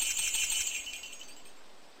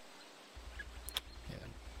 Yeah,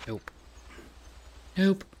 nope.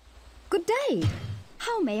 Nope. Good day.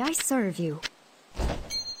 How may I serve you?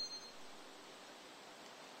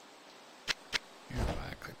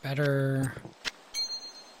 Automatically better.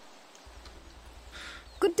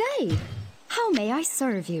 Good day. How may I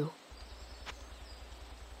serve you?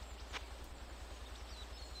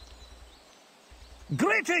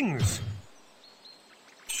 Greetings!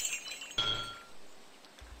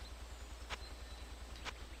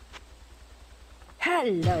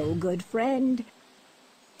 Hello, good friend.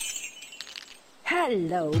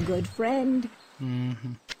 Hello, good friend.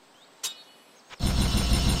 Mm-hmm.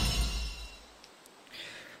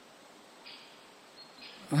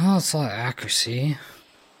 Oh, it's a lot of accuracy.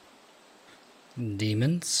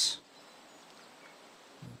 Demons.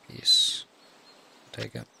 Peace.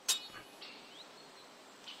 Take it.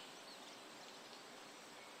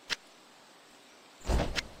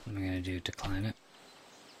 What am I gonna do? Decline it?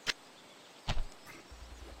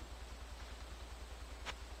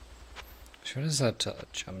 So what does that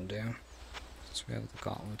gem do? So we have the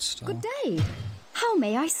gauntlet still. Good day. How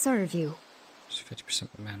may I serve you? Just 50%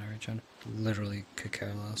 mana regen. Literally could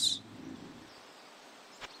care less.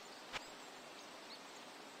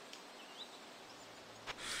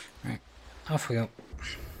 Alright, off we go.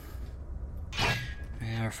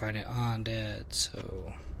 And we're fighting undead,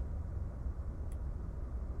 so...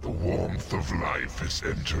 The warmth of life has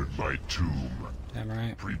entered my tomb. Damn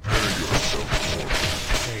right. Prepare yourself for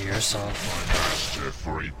Prepare yourself. my master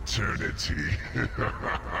for eternity.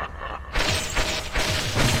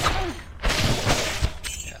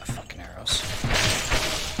 Yeah, fucking arrows.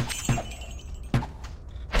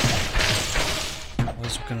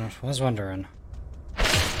 Was wondering.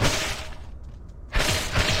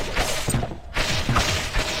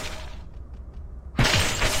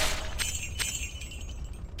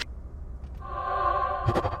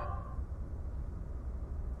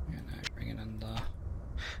 Bringing in the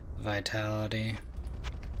vitality.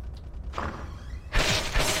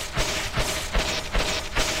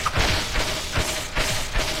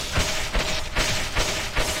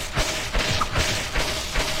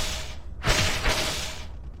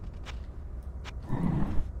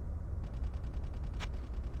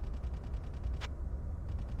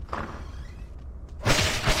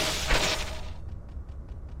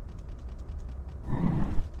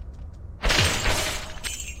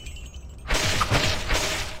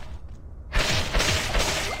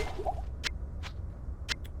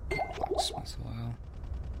 Smith oil.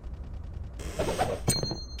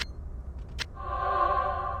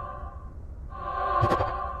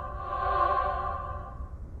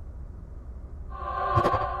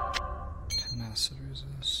 Tenacity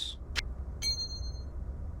resist.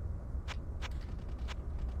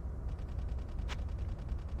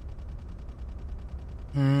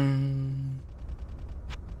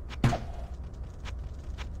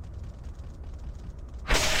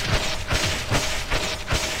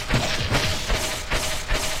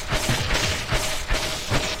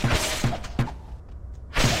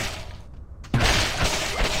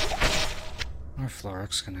 Our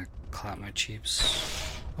Floric's gonna clap my cheeks.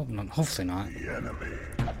 Hope not, hopefully not. The enemy.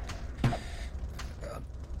 Oh God.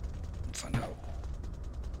 Find out.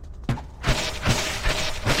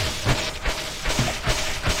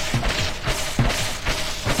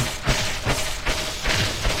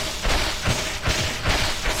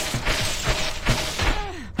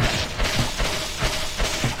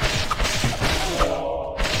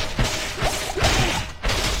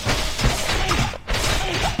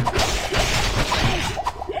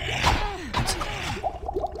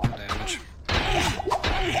 Damage.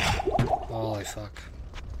 Holy fuck.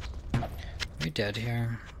 Are we dead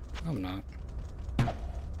here? Oh, I'm not.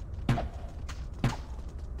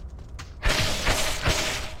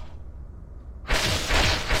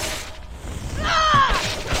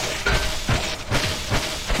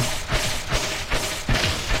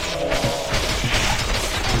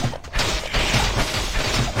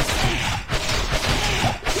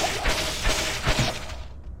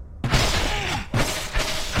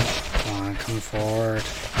 Come on, come forward.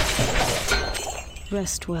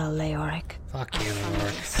 Rest well, Leoric. Fuck you,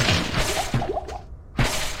 Lord.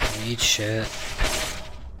 Eat shit.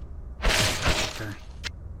 Fucker.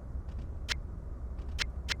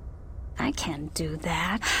 I can't do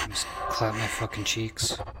that. Just clap my fucking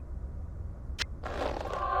cheeks.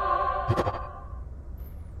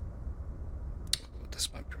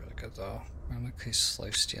 This might be really good though. I'm like he's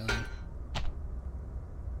life stealing.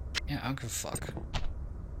 Yeah, I don't give a fuck.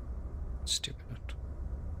 Stupid.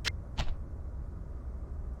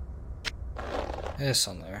 This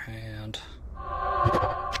on their hand.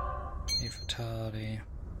 A fatality.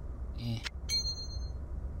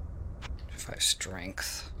 5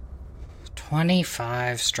 strength.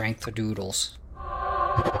 25 strength of doodles.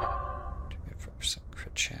 24%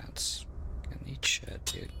 crit chance. Gonna eat shit,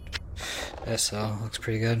 dude. This though looks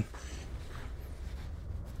pretty good.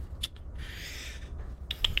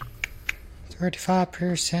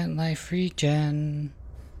 35% life regen.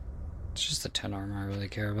 It's just the 10 armor I really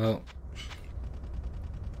care about.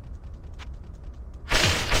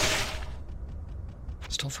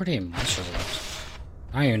 Still 48 monsters left.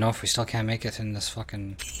 I don't even know if we still can't make it in this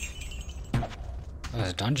fucking... Oh,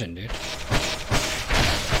 this dungeon, dude. Find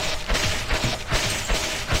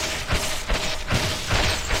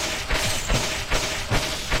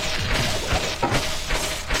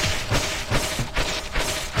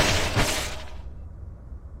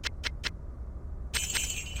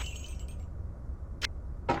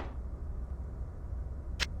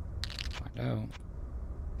out.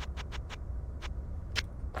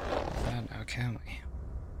 Now can we?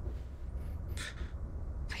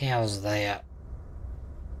 How's that?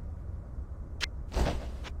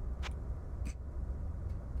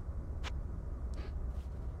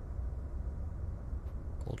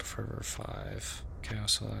 Gold fervor 5. Okay,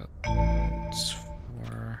 so that's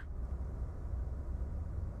 4.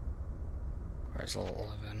 Where's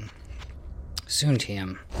 11? Soon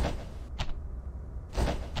TM.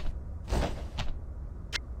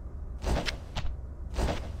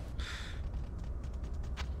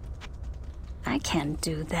 I can't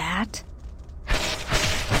do that.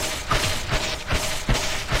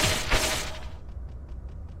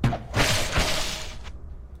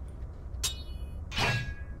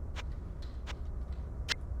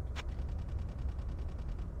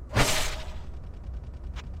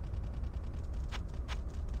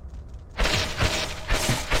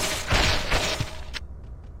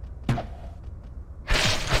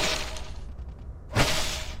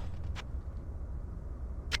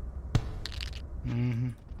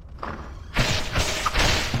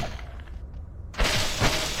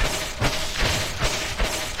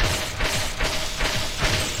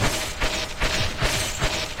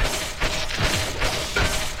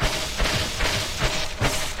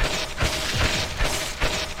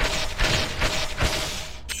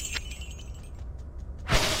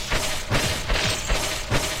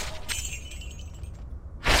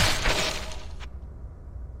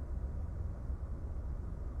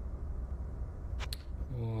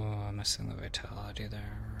 Missing the vitality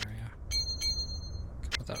there. Yeah.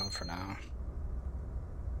 Put that on for now.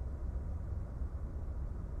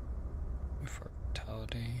 For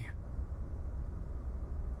vitality.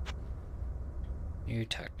 You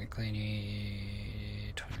technically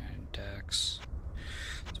need 29 dex.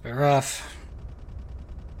 It's a bit rough.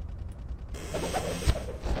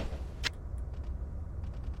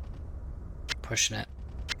 Pushing it.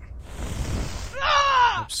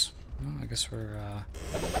 Oops. Well, I guess we're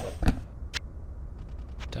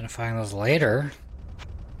identifying those later.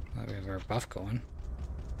 We have our buff going.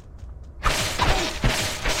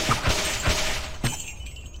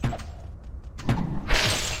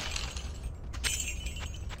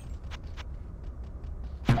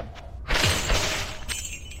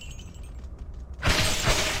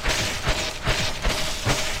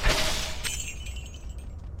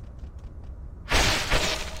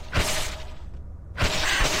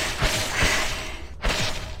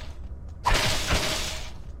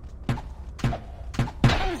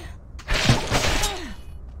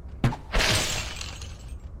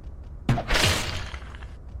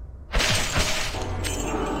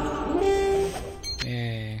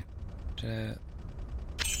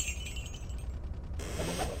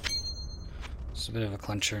 It's a bit of a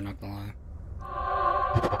clincher, not gonna lie.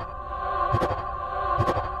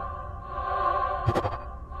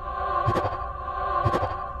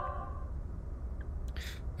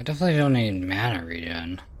 I definitely don't need mana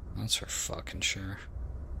regen. That's for fucking sure.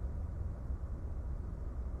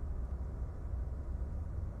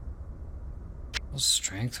 Well,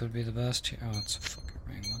 strength would be the best here. Oh, it's a fucking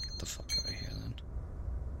ring. I'll get the fuck out of here then.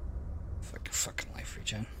 Fucking life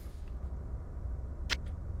regen.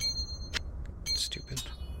 Stupid.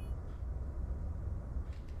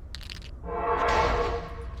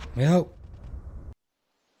 Yep.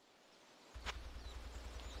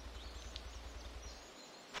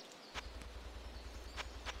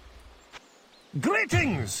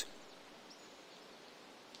 Greetings!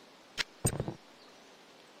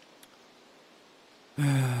 The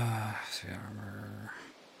armor.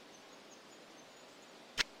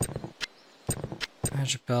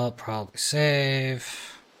 Magic belt, probably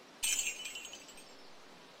save.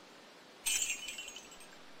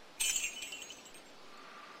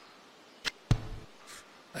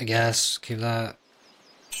 I guess keep that.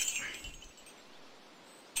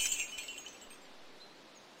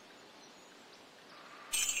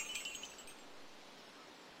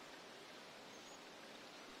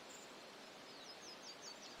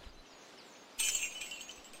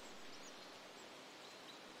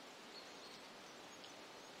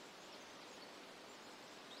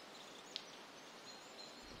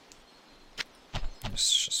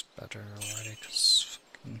 It's just better already, cause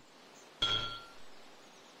fucking.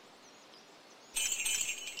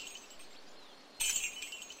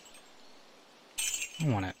 I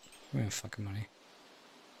want it. Give me fucking money.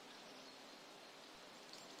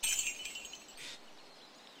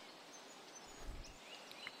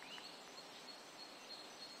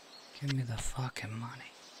 Give me the fucking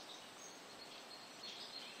money.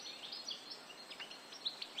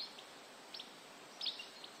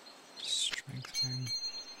 Strengthening.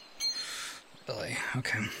 Belly.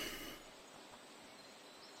 Okay.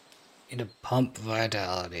 Need to pump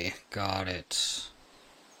vitality. Got it.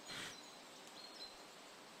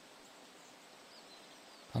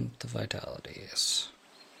 Pump the vitalities.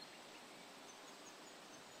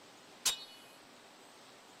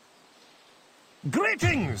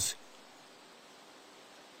 Greetings!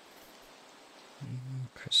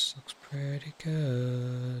 Chris looks pretty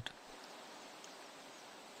good.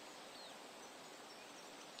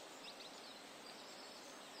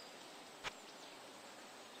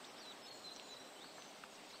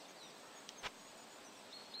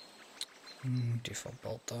 Default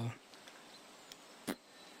belt though.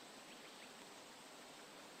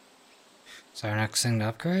 Is our next thing to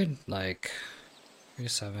upgrade? Like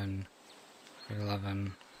 3-7,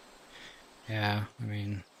 11. Yeah, I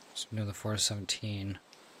mean, it's near the 4-17.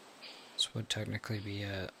 This would technically be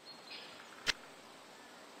it.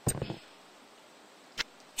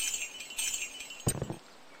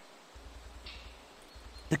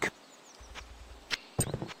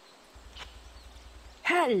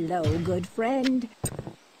 Hello, good friend.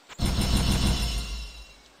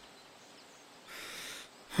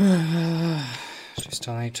 She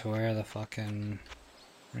still need to wear the fucking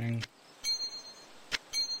ring.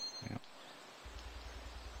 Yep.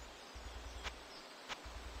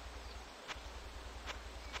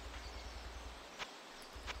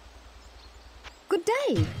 Good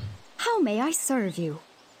day. How may I serve you?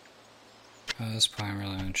 At this point, I'm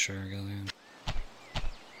really unsure, Gillian.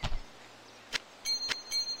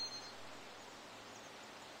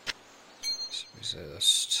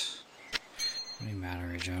 Resist. Any mana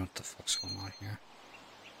regen? What the fuck's going on here?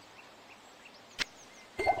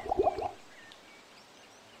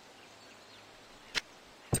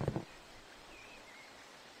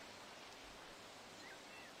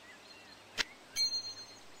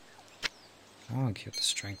 I want to keep the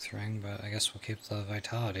strength ring, but I guess we'll keep the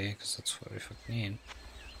vitality because that's what we fucking need.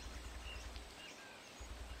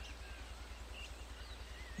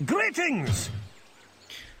 Greetings!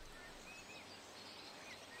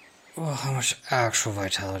 Well, how much actual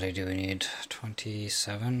vitality do we need?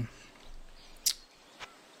 27?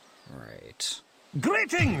 Right.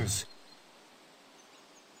 Greetings!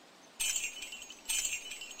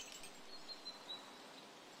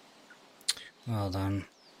 Well done.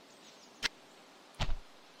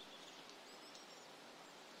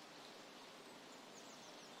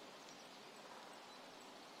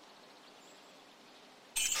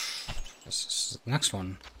 This is the next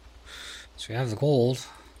one. So we have the gold.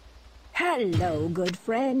 Hello, good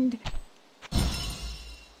friend.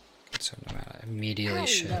 So no matter. Immediately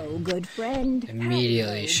shit. Hello, good friend.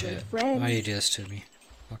 Immediately Hello, shit. good friend. Why do you do this to me?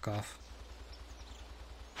 Fuck off.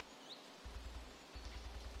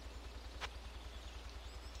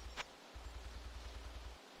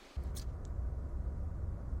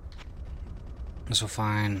 This will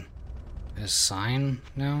find his sign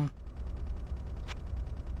now.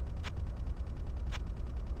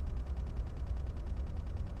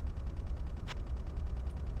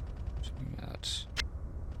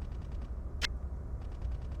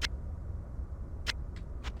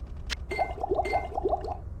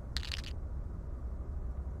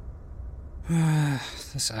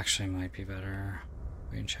 This actually might be better.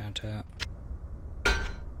 We enchant it.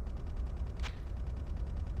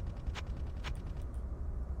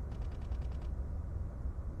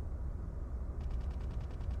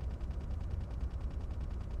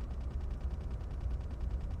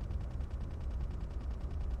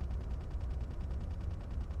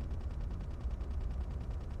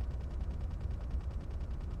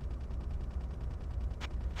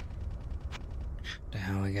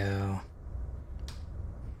 Down we go.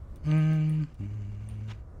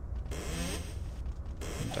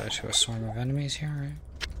 Die to a swarm of enemies here,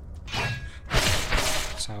 right?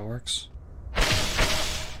 That's how it works.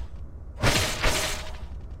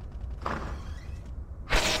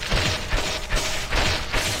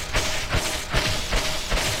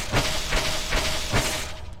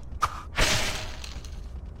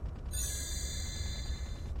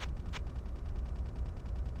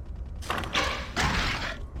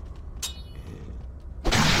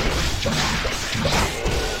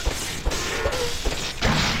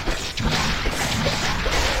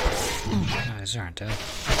 These aren't dead.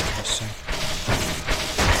 Interesting.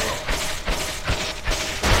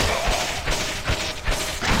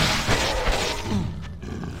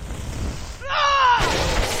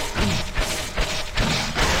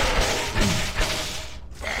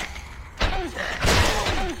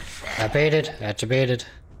 I debated.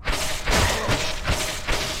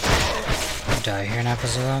 Die here now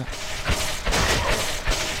because of that.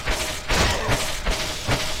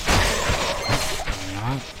 Or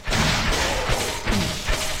not.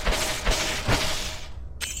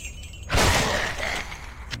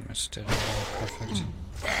 Missed it. Perfect.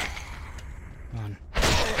 Come on.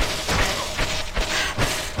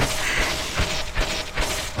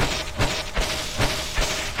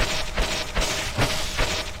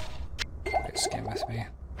 This game with me.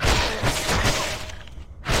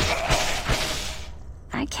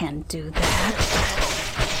 I can't do that.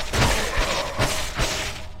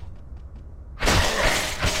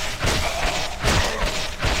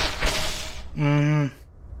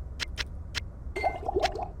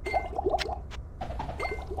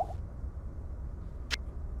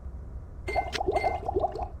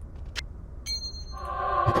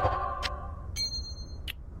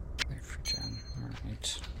 Wait for Jen.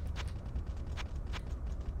 Alright.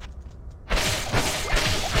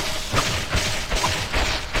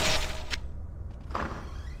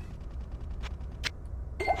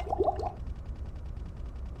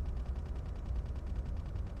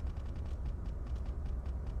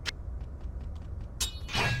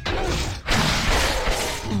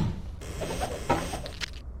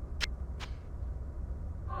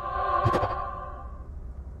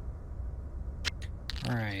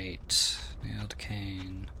 Alright, nailed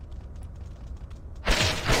cane.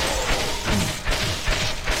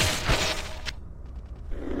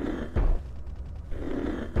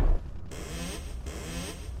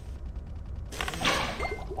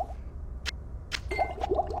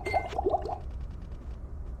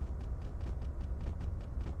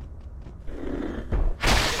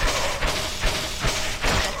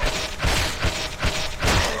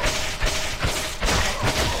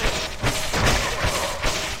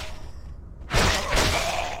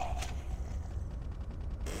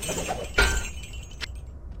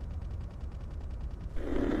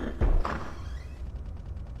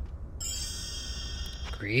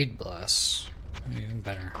 Greed bless. Even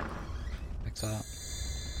better. Like that.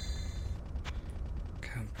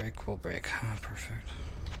 Can't break, will break. Ah, perfect.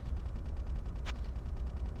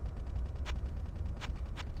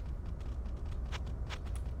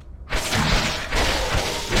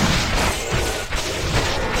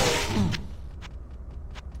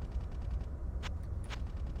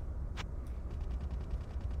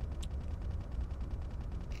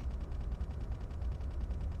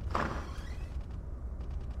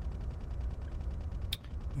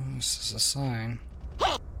 This is a sign.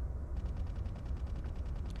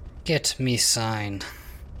 Get me sign.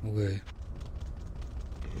 Woo.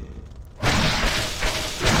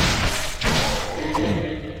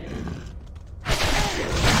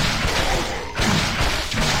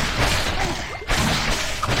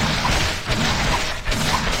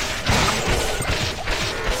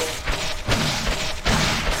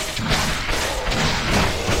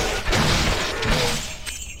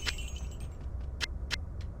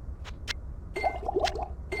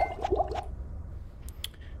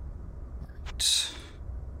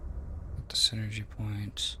 The synergy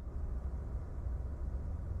point.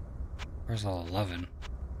 Where's all 11?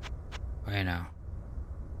 Wait, no.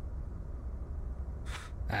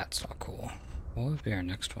 That's not cool. What would be our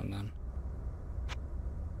next one then?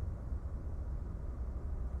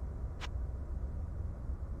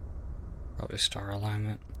 Probably star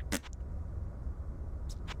alignment.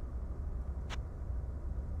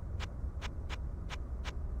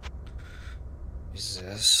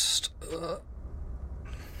 Resist.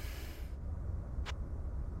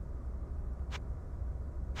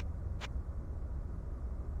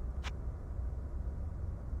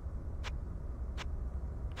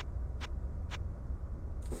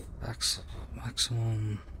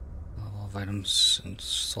 Maximum level of items and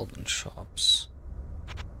sold in shops.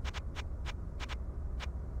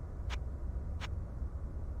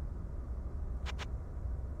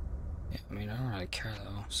 Yeah, I mean, I don't really care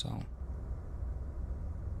though, so.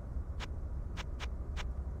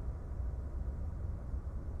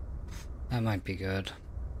 That might be good.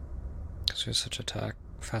 Because we have such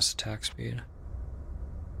fast attack speed.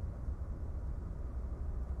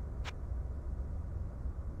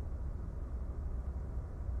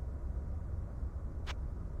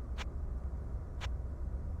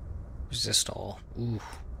 Resist all. Ooh.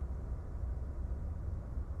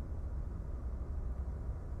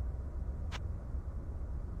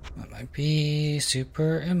 That might be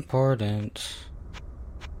super important.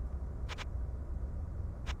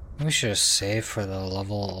 We should have saved for the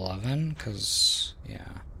level 11, because, yeah.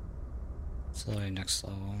 It's literally next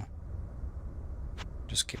level.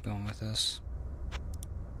 Just keep going with this.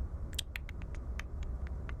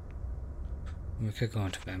 We could go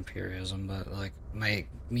into vampirism, but like me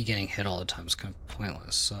getting hit all the time is kind of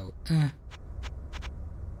pointless, so I'm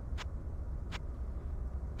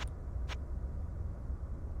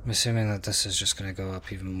assuming that this is just gonna go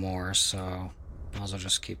up even more, so might as well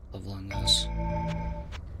just keep leveling this.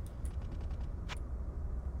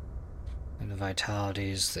 And the vitality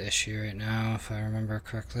is the issue right now, if I remember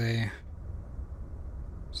correctly.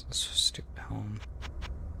 So this stupid helm.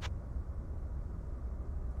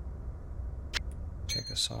 Take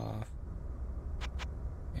this off.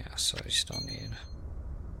 Yeah, so you still need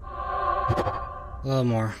a little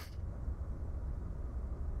more.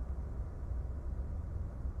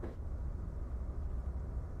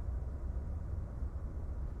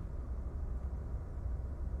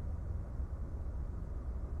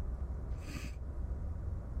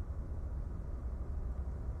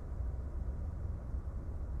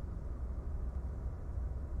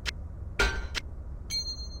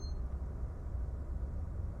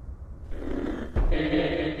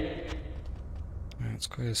 Let's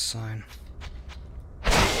go to this sign.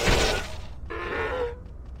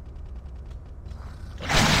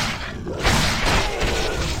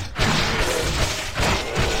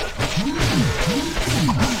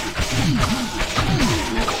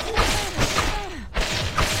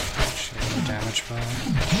 Damage by.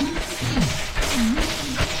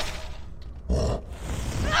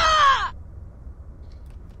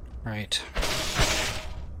 Right.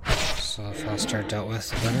 So the faster dealt with,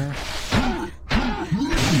 the better.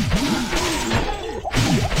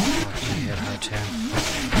 You hit hard too.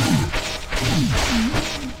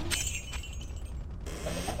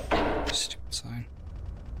 Stupid sign.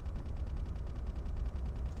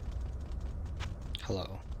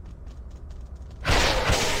 Hello.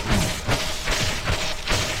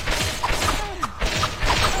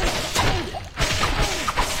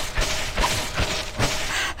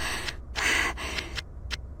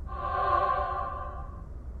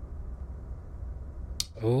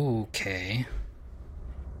 Okay.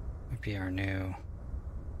 Might be our new.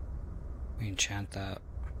 We enchant that.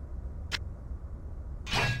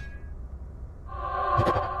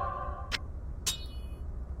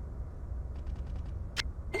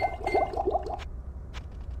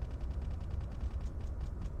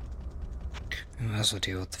 We might as well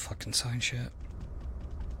deal with the fucking sign shit.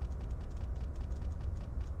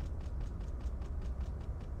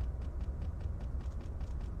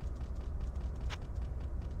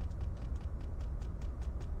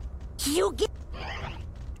 You get.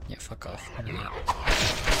 Yeah, fuck off. Look at that.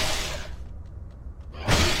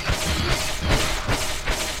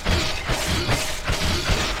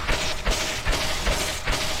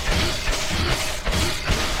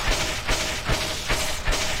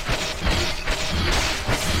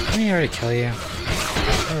 Didn't he already kill you?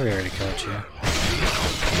 Oh, we already killed you.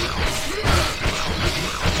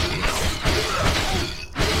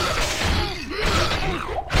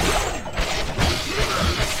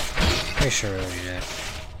 Pretty sure we already did.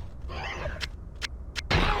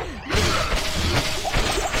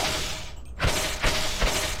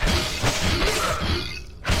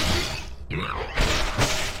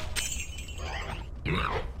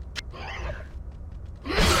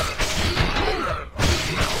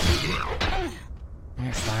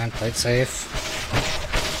 Alright, fine, played safe.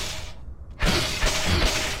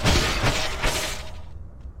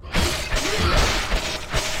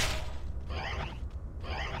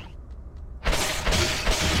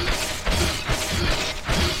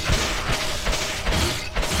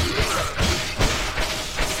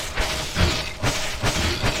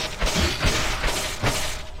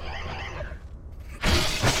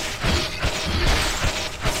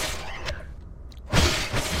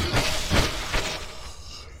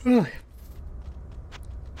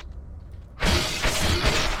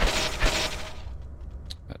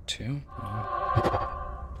 too? No.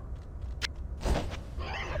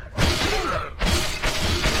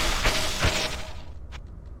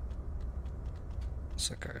 Looks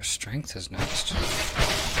like our strength is next. Of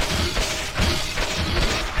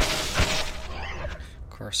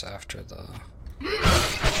course, after the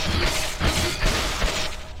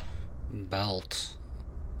belt.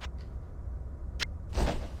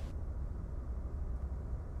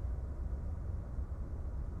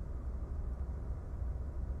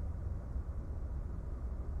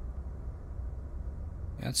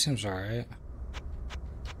 Yeah, it seems alright.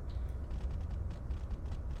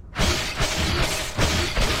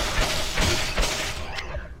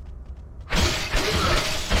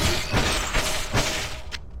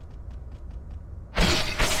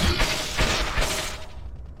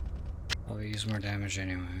 I'll use more damage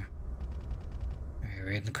anyway. Are you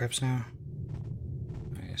raiding the crypts now?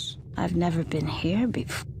 Nice. I've never been here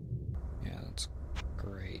before. Yeah, that's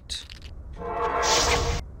great.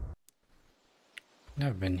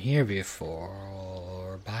 Never been here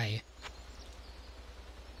before. Bye.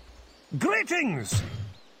 Greetings!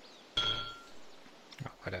 Oh,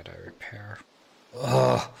 what did I repair?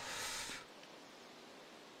 Ugh.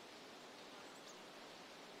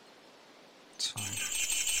 It's fine.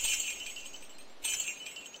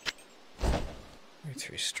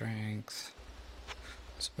 Th3 strength.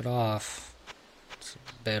 It's a bit off. It's a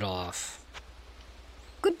bit off.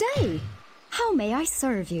 Good day. How may I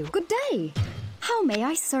serve you? Good day. How may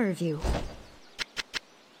I serve you?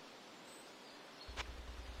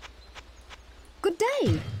 Good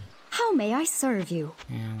day. How may I serve you?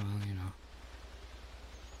 Yeah, well, you know.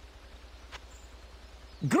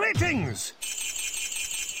 Greetings!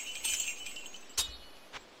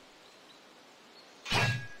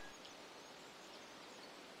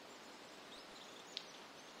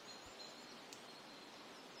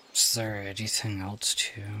 Is there anything else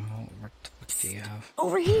to... What the fuck do you have?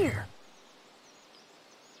 Over here.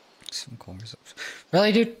 Some cores.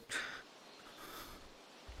 Really, dude?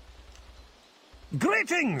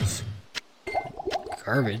 Greetings!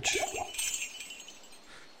 Garbage.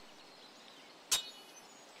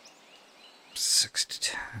 6 to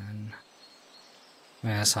 10.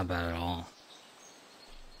 Man, that's not bad at all.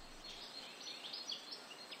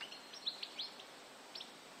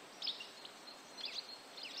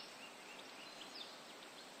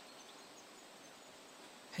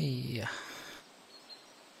 Hey.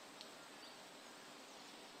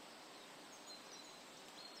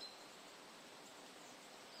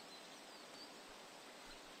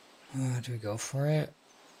 Do we go for it?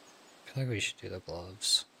 I feel like we should do the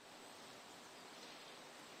gloves.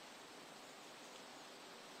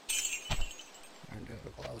 I'm gonna do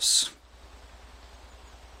the gloves.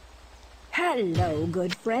 Hello,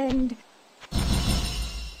 good friend.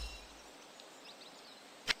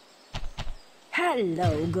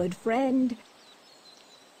 Hello, good friend.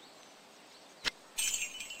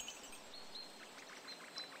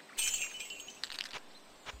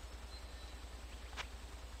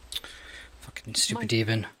 Fucking stupid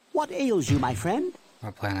demon. What ails you, my friend?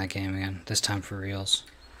 We're playing that game again. This time for reals.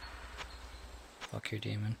 Fuck your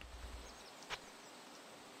demon.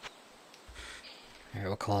 Alright,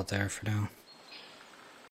 we'll call it there for now.